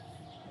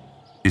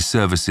 His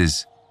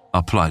services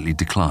are politely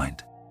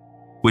declined,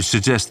 which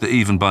suggests that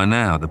even by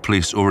now the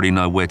police already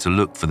know where to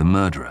look for the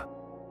murderer,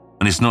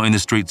 and it's not in the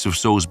streets of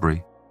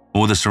Salisbury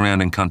or the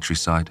surrounding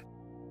countryside.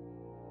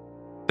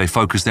 They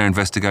focus their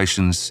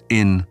investigations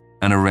in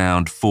and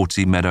around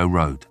 40 Meadow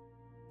Road,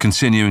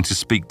 continuing to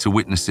speak to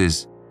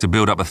witnesses to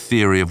build up a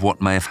theory of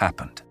what may have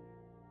happened.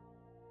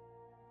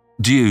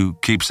 Dew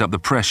keeps up the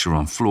pressure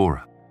on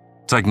Flora,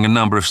 taking a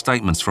number of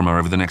statements from her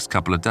over the next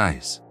couple of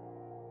days.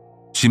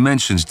 She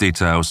mentions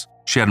details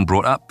she hadn't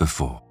brought up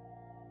before,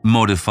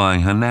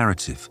 modifying her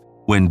narrative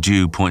when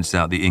Dew points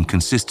out the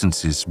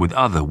inconsistencies with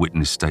other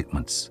witness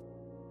statements.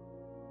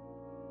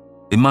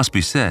 It must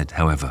be said,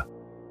 however,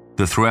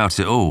 that throughout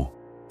it all,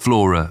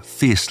 Flora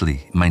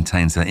fiercely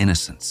maintains her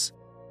innocence.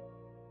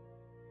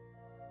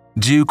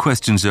 Dew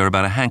questions her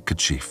about a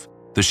handkerchief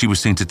that she was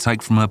seen to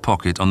take from her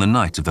pocket on the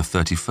night of the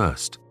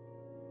 31st.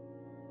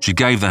 She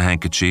gave the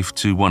handkerchief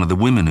to one of the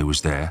women who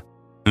was there,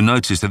 who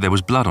noticed that there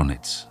was blood on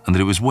it and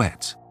that it was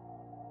wet.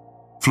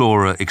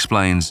 Flora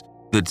explains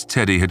that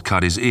Teddy had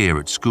cut his ear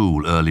at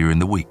school earlier in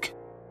the week.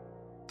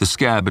 The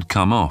scab had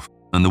come off,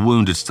 and the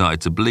wound had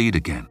started to bleed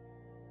again.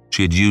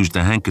 She had used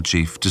a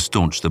handkerchief to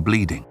staunch the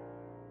bleeding.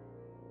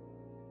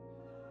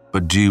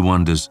 But Dew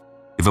wonders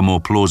if a more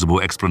plausible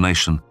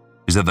explanation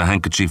is that the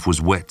handkerchief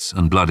was wet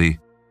and bloody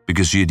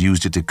because she had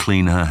used it to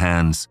clean her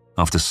hands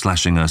after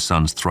slashing her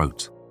son's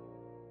throat.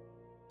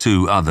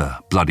 2 other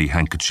bloody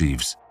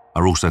handkerchiefs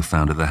are also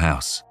found at the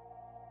house.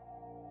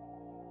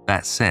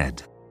 That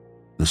said,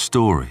 the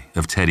story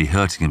of Teddy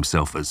hurting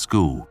himself at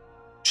school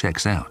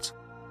checks out.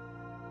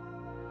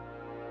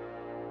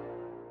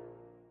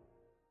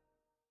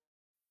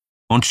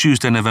 On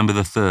Tuesday, November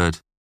the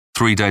 3rd,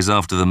 3 days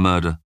after the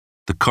murder,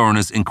 the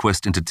coroner's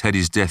inquest into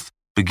Teddy's death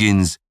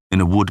begins in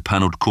a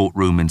wood-panelled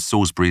courtroom in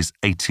Salisbury's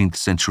 18th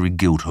century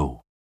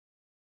Guildhall.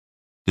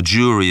 The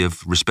jury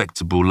of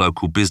respectable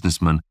local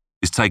businessmen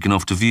is taken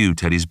off to view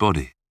Teddy's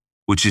body,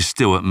 which is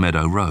still at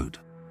Meadow Road.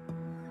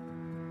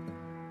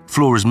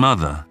 Flora's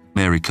mother,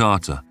 Mary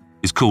Carter,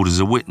 is called as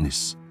a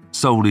witness,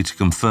 solely to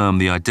confirm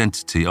the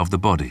identity of the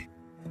body.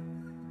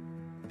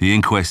 The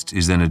inquest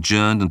is then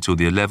adjourned until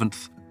the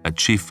 11th at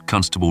Chief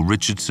Constable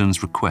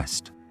Richardson's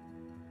request.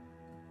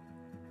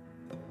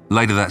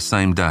 Later that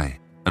same day,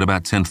 at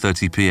about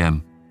 10:30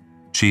 p.m,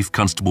 Chief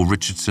Constable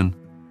Richardson,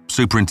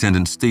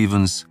 Superintendent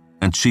Stevens,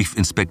 and Chief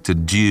Inspector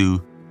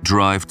Dew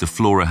drive to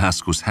Flora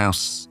Haskell's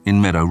house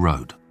in Meadow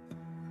Road.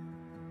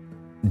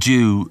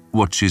 Dew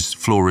watches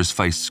Flora's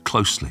face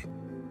closely.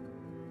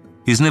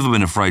 He's never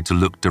been afraid to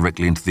look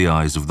directly into the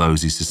eyes of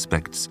those he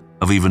suspects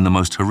of even the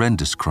most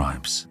horrendous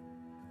crimes.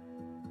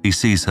 He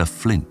sees her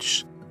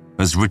flinch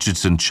as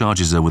Richardson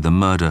charges her with the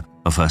murder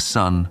of her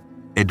son,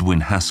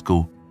 Edwin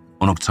Haskell,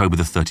 on October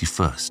the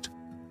 31st.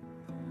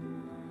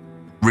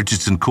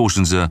 Richardson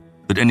cautions her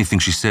that anything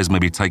she says may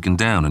be taken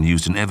down and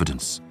used in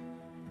evidence.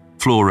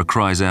 Flora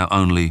cries out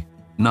only,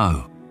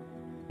 "No,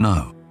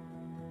 no."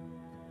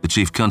 The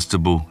Chief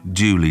Constable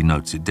duly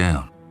notes it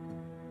down.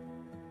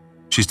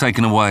 She's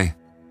taken away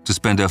to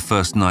spend her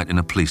first night in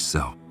a police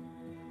cell.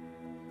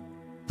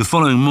 The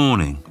following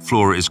morning,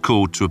 Flora is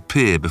called to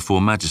appear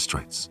before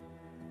magistrates.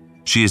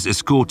 She is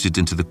escorted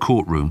into the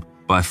courtroom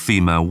by a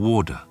female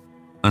warder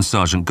and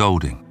Sergeant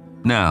Golding,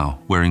 now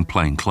wearing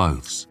plain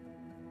clothes.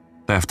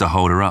 They have to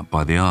hold her up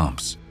by the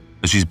arms,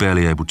 as she's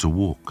barely able to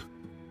walk.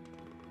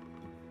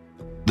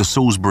 The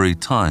Salisbury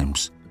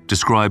Times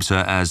describes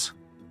her as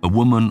a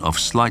woman of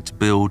slight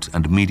build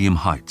and medium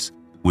height,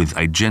 with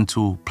a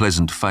gentle,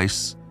 pleasant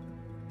face,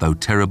 though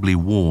terribly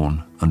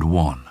worn and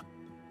wan.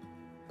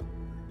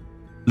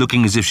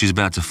 Looking as if she's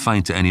about to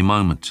faint at any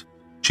moment,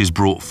 she's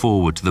brought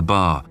forward to the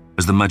bar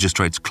as the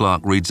magistrate's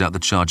clerk reads out the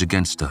charge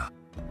against her.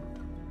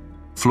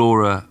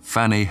 Flora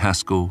Fanny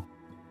Haskell,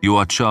 you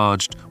are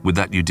charged with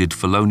that you did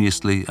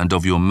feloniously and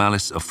of your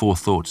malice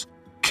aforethought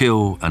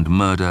kill and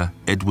murder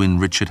Edwin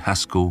Richard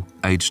Haskell,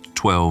 aged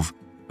 12,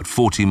 at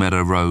 40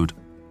 Meadow Road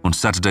on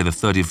Saturday the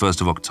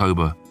 31st of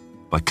October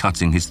by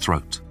cutting his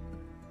throat.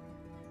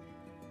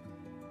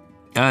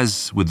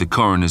 As with the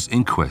coroner's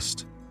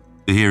inquest,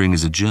 the hearing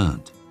is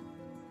adjourned.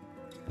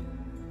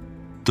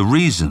 The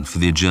reason for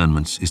the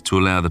adjournment is to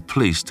allow the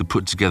police to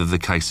put together the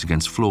case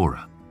against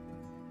Flora.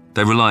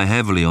 They rely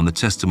heavily on the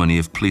testimony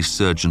of police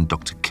surgeon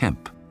Dr.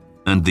 Kemp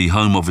and the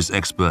Home Office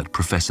expert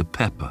Professor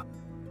Pepper,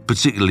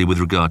 particularly with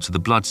regard to the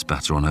blood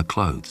spatter on her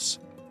clothes.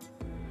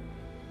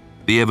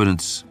 The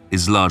evidence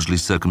is largely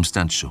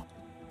circumstantial,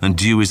 and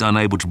Dew is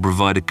unable to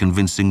provide a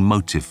convincing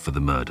motive for the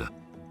murder,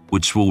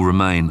 which will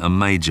remain a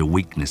major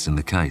weakness in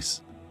the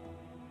case.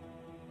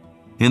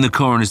 In the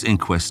coroner's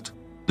inquest,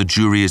 the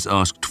jury is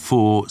asked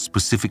 4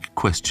 specific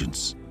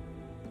questions.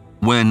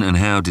 When and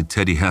how did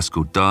Teddy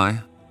Haskell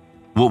die?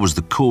 What was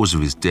the cause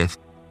of his death?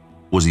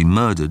 Was he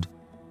murdered?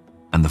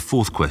 And the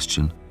 4th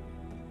question,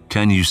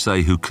 can you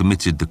say who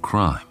committed the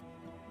crime?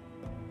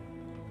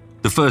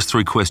 The first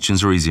 3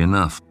 questions are easy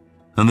enough,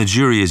 and the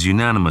jury is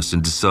unanimous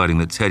in deciding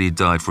that Teddy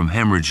died from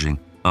hemorrhaging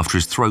after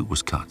his throat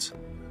was cut.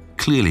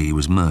 Clearly he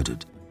was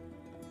murdered.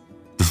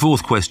 The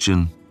 4th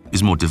question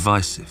is more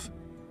divisive.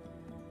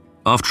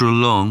 After a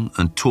long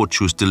and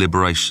tortuous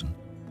deliberation,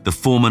 the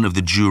foreman of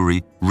the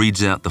jury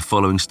reads out the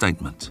following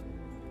statement.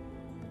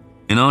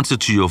 In answer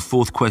to your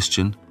 4th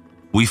question,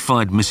 we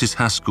find Mrs.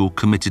 Haskell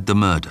committed the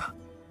murder.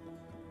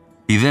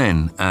 He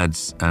then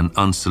adds an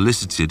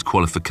unsolicited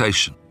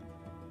qualification.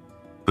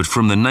 But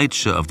from the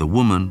nature of the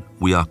woman,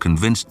 we are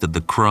convinced that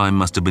the crime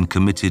must have been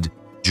committed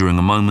during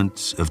a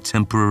moment of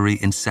temporary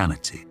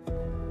insanity.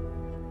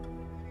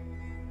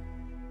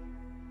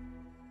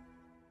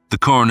 The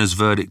coroner's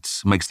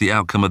verdict makes the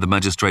outcome of the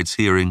magistrate's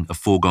hearing a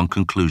foregone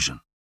conclusion.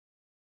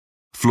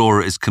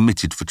 Flora is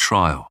committed for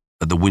trial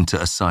at the Winter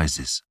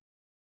Assizes.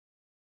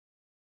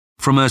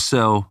 From her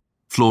cell,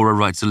 Flora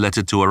writes a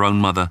letter to her own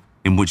mother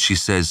in which she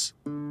says,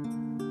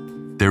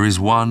 "There is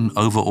one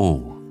over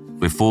all,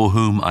 before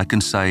whom I can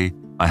say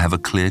I have a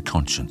clear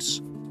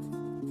conscience.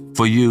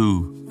 For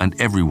you and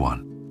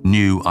everyone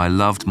knew I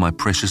loved my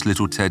precious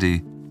little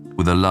Teddy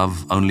with a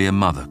love only a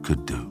mother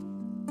could do."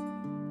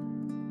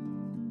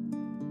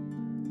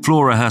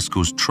 Flora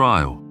Haskell's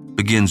trial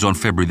begins on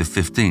February the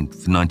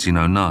 15th,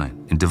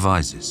 1909, in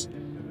Devizes.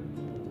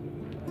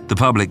 The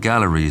public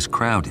gallery is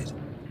crowded,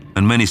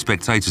 and many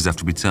spectators have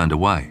to be turned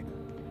away.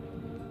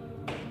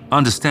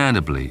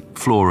 Understandably,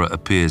 Flora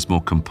appears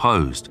more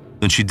composed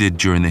than she did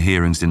during the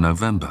hearings in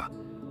November.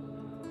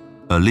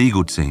 Her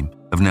legal team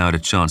have now had a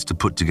chance to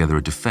put together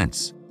a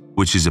defense,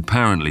 which is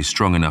apparently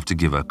strong enough to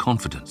give her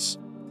confidence.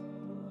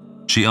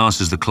 She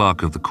answers the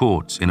clerk of the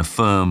court in a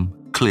firm,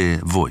 clear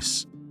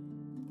voice.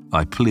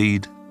 "I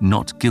plead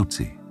not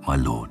guilty, my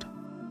lord."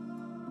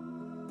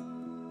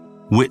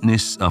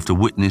 Witness after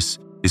witness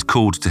is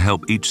called to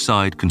help each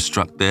side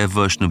construct their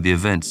version of the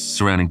events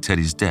surrounding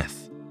Teddy's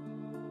death.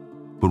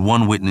 But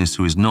one witness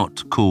who is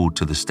not called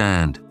to the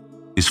stand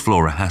is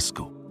Flora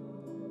Haskell.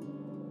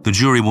 The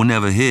jury will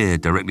never hear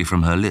directly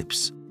from her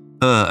lips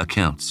her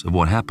account of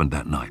what happened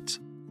that night.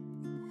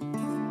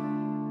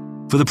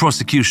 For the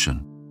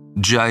prosecution,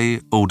 J.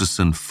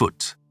 Alderson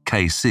Foote,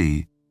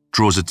 KC,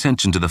 draws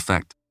attention to the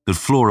fact that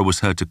Flora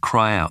was heard to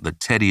cry out that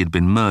Teddy had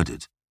been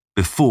murdered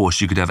before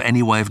she could have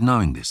any way of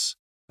knowing this,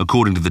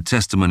 according to the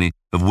testimony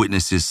of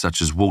witnesses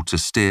such as Walter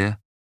Steer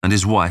and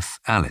his wife,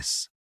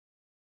 Alice.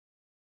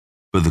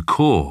 But the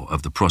core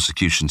of the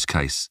prosecution's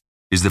case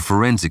is the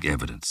forensic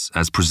evidence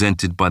as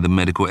presented by the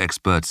medical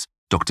experts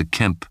Dr.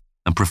 Kemp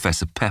and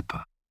Professor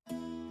Pepper.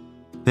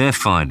 Their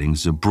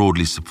findings are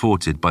broadly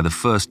supported by the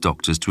first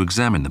doctors to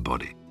examine the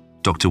body,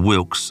 Dr.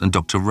 Wilkes and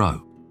Dr.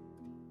 Rowe.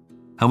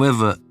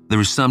 However,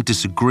 there is some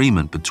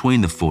disagreement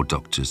between the four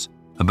doctors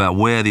about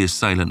where the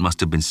assailant must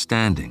have been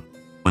standing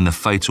when the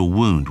fatal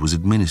wound was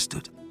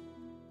administered.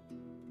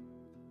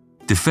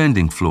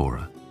 Defending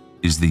Flora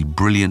is the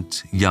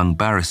brilliant young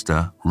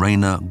barrister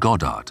Rayner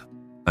Goddard,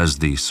 as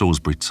the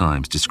Salisbury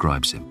Times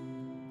describes him.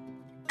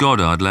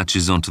 Goddard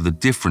latches onto the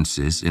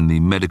differences in the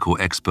medical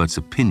experts'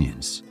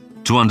 opinions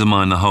to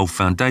undermine the whole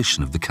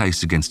foundation of the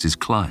case against his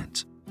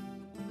client.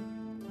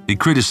 He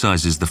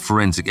criticizes the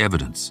forensic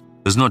evidence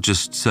as not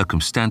just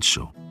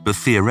circumstantial, but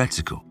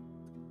theoretical.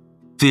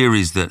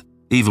 Theories that,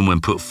 even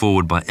when put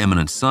forward by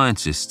eminent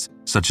scientists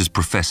such as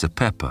Professor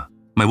Pepper,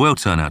 may well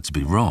turn out to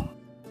be wrong.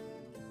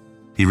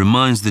 He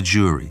reminds the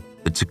jury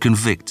that to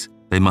convict,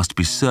 they must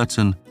be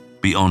certain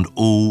beyond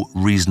all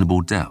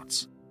reasonable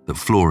doubts that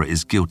Flora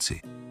is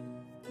guilty.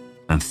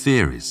 And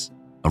theories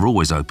are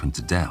always open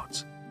to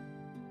doubt.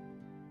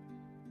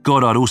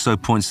 Goddard also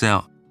points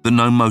out that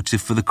no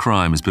motive for the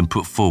crime has been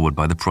put forward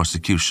by the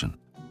prosecution.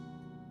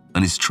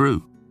 And it's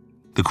true.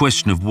 The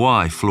question of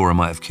why Flora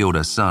might have killed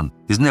her son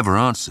is never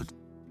answered.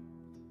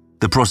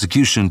 The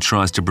prosecution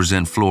tries to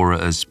present Flora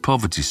as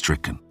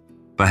poverty-stricken,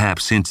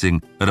 perhaps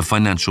hinting at a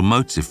financial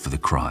motive for the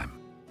crime.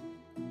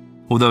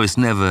 Although it's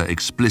never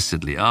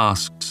explicitly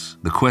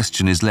asked, the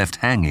question is left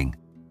hanging.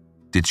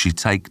 Did she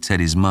take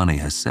Teddy's money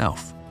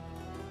herself?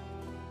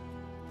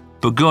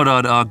 But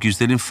Goddard argues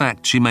that in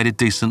fact she made a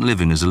decent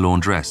living as a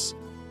laundress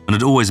and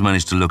had always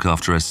managed to look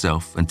after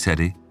herself and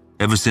Teddy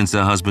ever since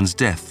her husband's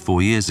death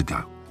 4 years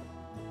ago.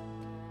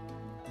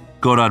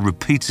 Goddard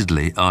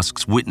repeatedly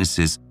asks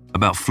witnesses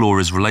about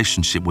Flora's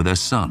relationship with her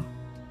son.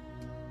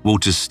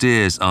 Walter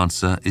Steer's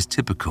answer is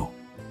typical.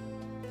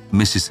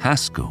 Mrs.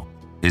 Haskell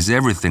is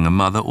everything a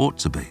mother ought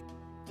to be.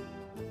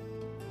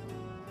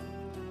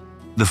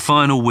 The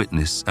final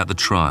witness at the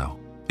trial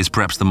is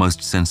perhaps the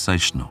most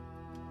sensational.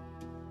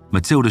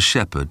 Matilda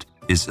Shepherd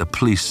is a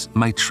police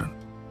matron,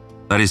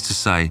 that is to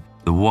say,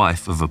 the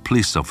wife of a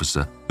police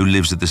officer who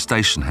lives at the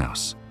station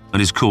house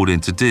and is called in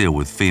to deal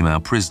with female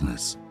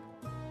prisoners.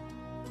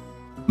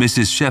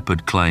 Mrs.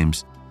 Shepherd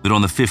claims that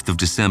on the 5th of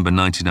December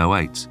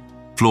 1908,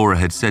 Flora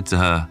had said to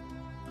her,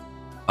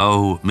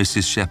 "Oh,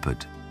 Mrs.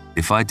 Shepherd,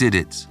 if I did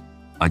it,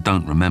 I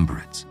don't remember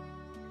it."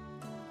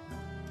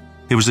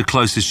 It was the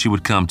closest she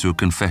would come to a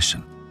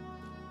confession.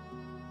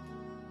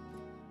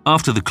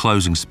 After the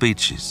closing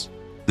speeches,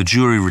 the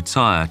jury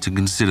retired to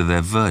consider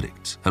their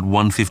verdict at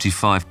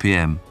 1:55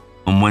 p.m.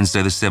 on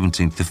Wednesday the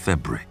 17th of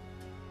February.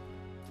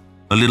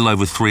 A little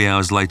over 3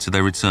 hours later,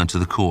 they returned to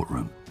the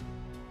courtroom.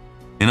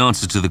 In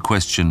answer to the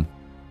question,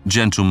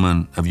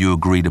 "Gentlemen, have you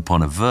agreed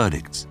upon a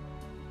verdict?"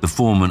 the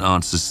foreman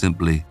answers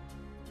simply,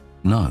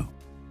 "No."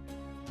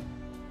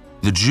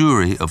 The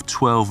jury of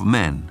 12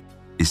 men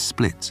is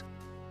split.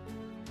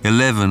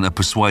 11 are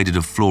persuaded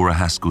of Flora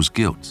Haskell's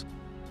guilt.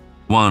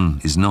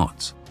 1 is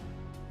not.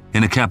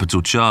 In a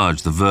capital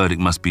charge, the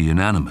verdict must be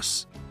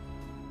unanimous.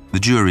 The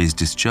jury is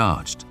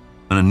discharged,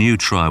 and a new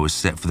trial was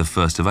set for the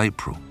 1st of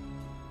April.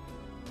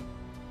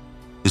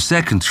 The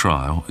second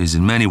trial is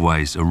in many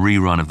ways a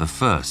rerun of the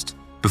first,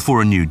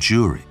 before a new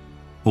jury,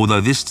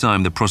 although this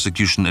time the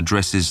prosecution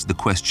addresses the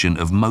question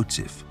of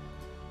motive.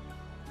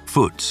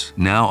 Foote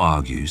now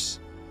argues,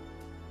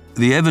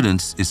 "The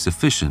evidence is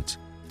sufficient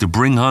to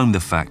bring home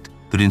the fact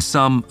that in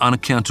some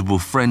unaccountable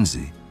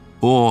frenzy,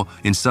 or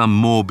in some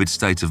morbid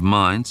state of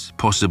mind,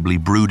 possibly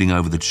brooding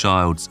over the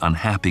child's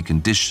unhappy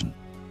condition,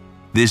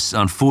 this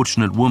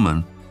unfortunate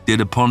woman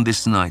did upon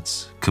this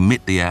night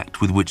commit the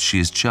act with which she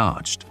is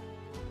charged."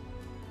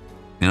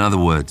 In other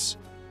words,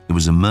 it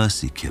was a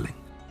mercy killing.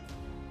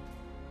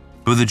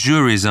 But the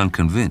jury is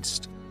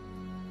unconvinced.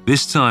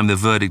 This time the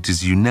verdict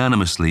is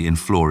unanimously in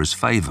Flora's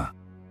favor.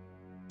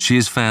 She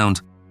is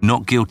found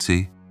not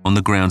guilty on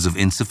the grounds of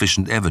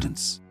insufficient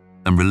evidence,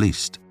 and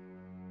released.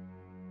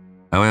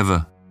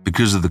 However,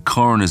 because of the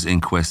coroner's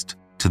inquest,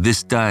 to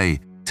this day,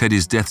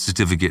 Teddy's death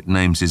certificate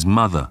names his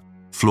mother,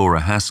 Flora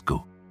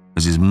Haskell,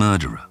 as his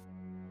murderer.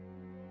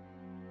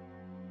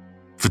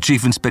 For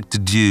Chief Inspector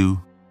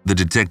Dew, the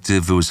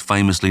detective who has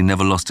famously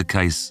never lost a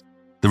case,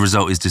 the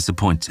result is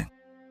disappointing.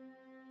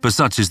 But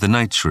such is the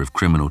nature of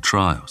criminal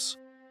trials.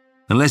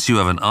 Unless you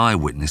have an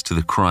eyewitness to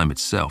the crime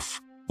itself,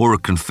 or a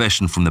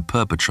confession from the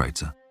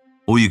perpetrator,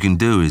 all you can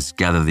do is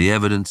gather the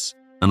evidence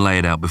and lay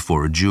it out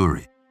before a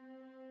jury.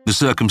 The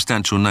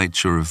circumstantial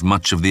nature of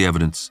much of the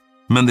evidence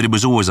meant that it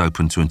was always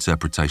open to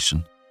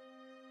interpretation.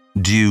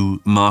 Dew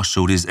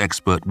marshalled his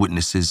expert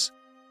witnesses,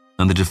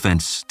 and the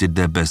defense did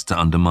their best to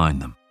undermine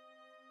them.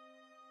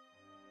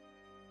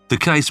 The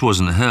case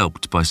wasn't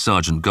helped by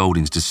Sergeant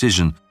Golding's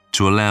decision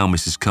to allow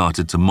Mrs.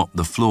 Carter to mop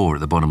the floor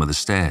at the bottom of the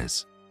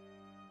stairs.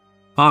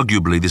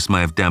 Arguably, this may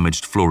have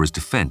damaged Flora's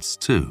defense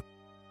too,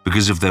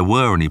 because if there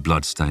were any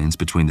bloodstains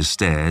between the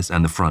stairs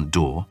and the front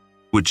door,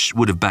 which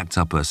would have backed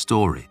up her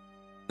story,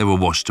 they were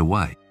washed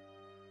away.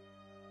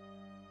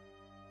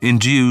 In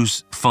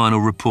Dew's final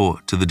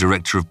report to the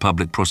Director of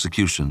Public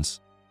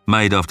Prosecutions,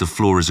 made after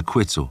Flora's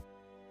acquittal,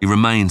 he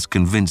remains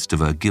convinced of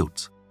her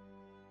guilt.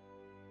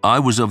 I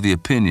was of the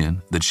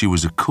opinion that she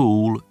was a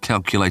cool,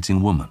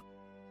 calculating woman,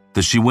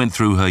 that she went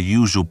through her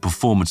usual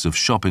performance of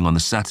shopping on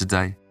the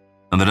Saturday,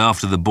 and that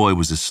after the boy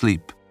was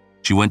asleep,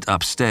 she went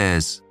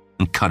upstairs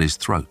and cut his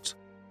throat.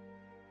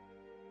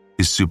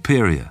 His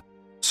superior,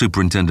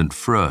 Superintendent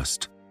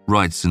Frost,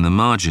 writes in the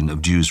margin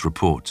of Dew's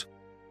report,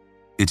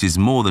 "It is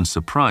more than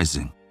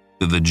surprising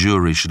that the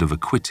jury should have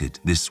acquitted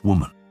this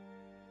woman."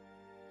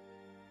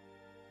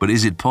 But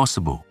is it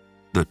possible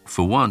that,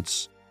 for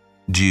once,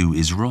 Dew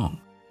is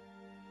wrong?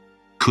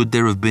 Could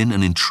there have been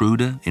an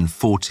intruder in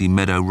 40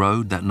 Meadow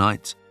Road that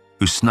night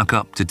who snuck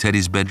up to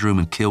Teddy's bedroom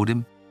and killed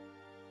him?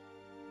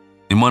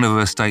 In one of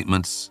her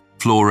statements,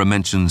 Flora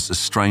mentions a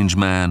strange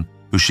man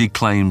who she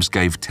claims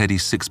gave Teddy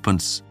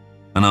sixpence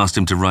and asked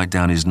him to write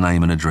down his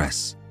name and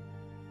address.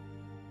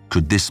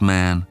 Could this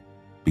man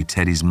be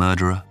Teddy's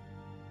murderer?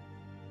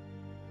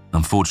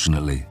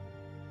 Unfortunately,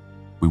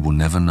 we will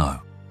never know.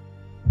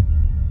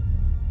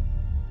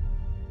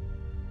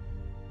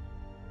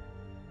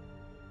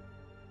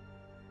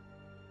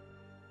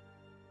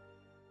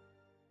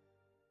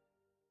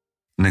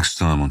 Next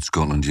time on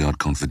Scotland Yard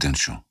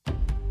Confidential.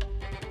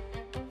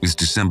 It's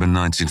December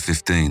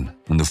 1915,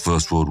 and the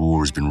First World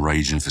War has been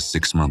raging for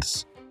 6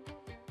 months.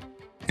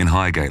 In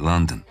Highgate,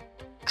 London,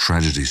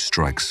 tragedy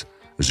strikes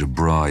as a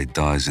bride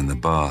dies in the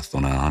bath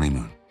on her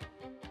honeymoon.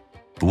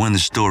 But when the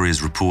story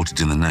is reported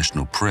in the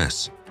national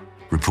press,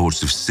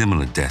 reports of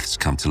similar deaths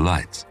come to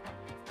light.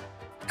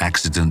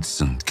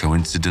 Accidents and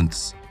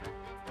coincidence?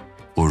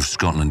 Or has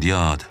Scotland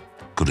Yard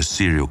got a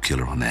serial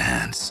killer on their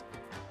hands?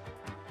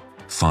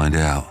 Find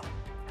out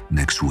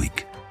next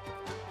week.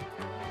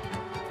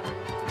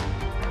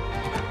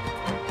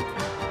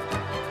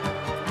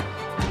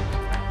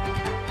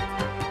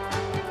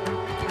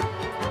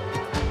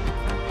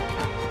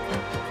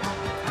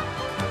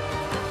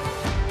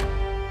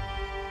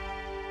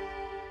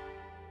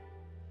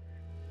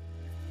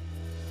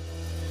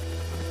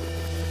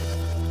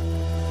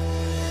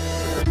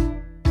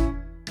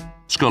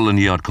 Scotland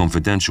Yard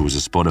Confidential is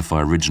a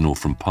Spotify original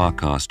from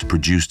Parcast,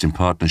 produced in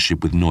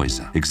partnership with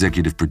Noiser.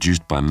 Executive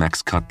produced by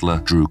Max Cutler,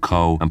 Drew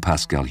Cole, and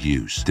Pascal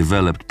Hughes.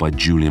 Developed by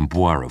Julian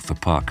Boiro for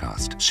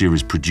Parcast.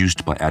 Series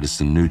produced by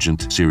Addison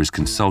Nugent. Series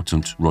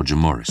consultant Roger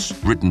Morris.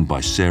 Written by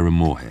Sarah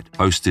Moorhead.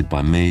 Hosted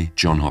by me,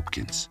 John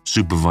Hopkins.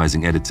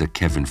 Supervising editor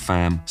Kevin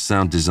Pham.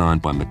 Sound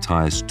designed by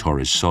Matthias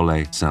Torres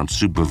Sole. Sound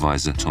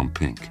supervisor Tom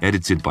Pink.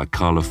 Edited by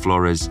Carla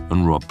Flores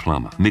and Rob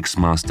Plummer.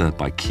 Mixmaster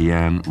by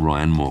Kian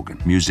Ryan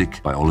Morgan.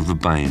 Music by Oliver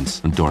Baines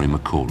and Dory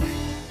McCauley.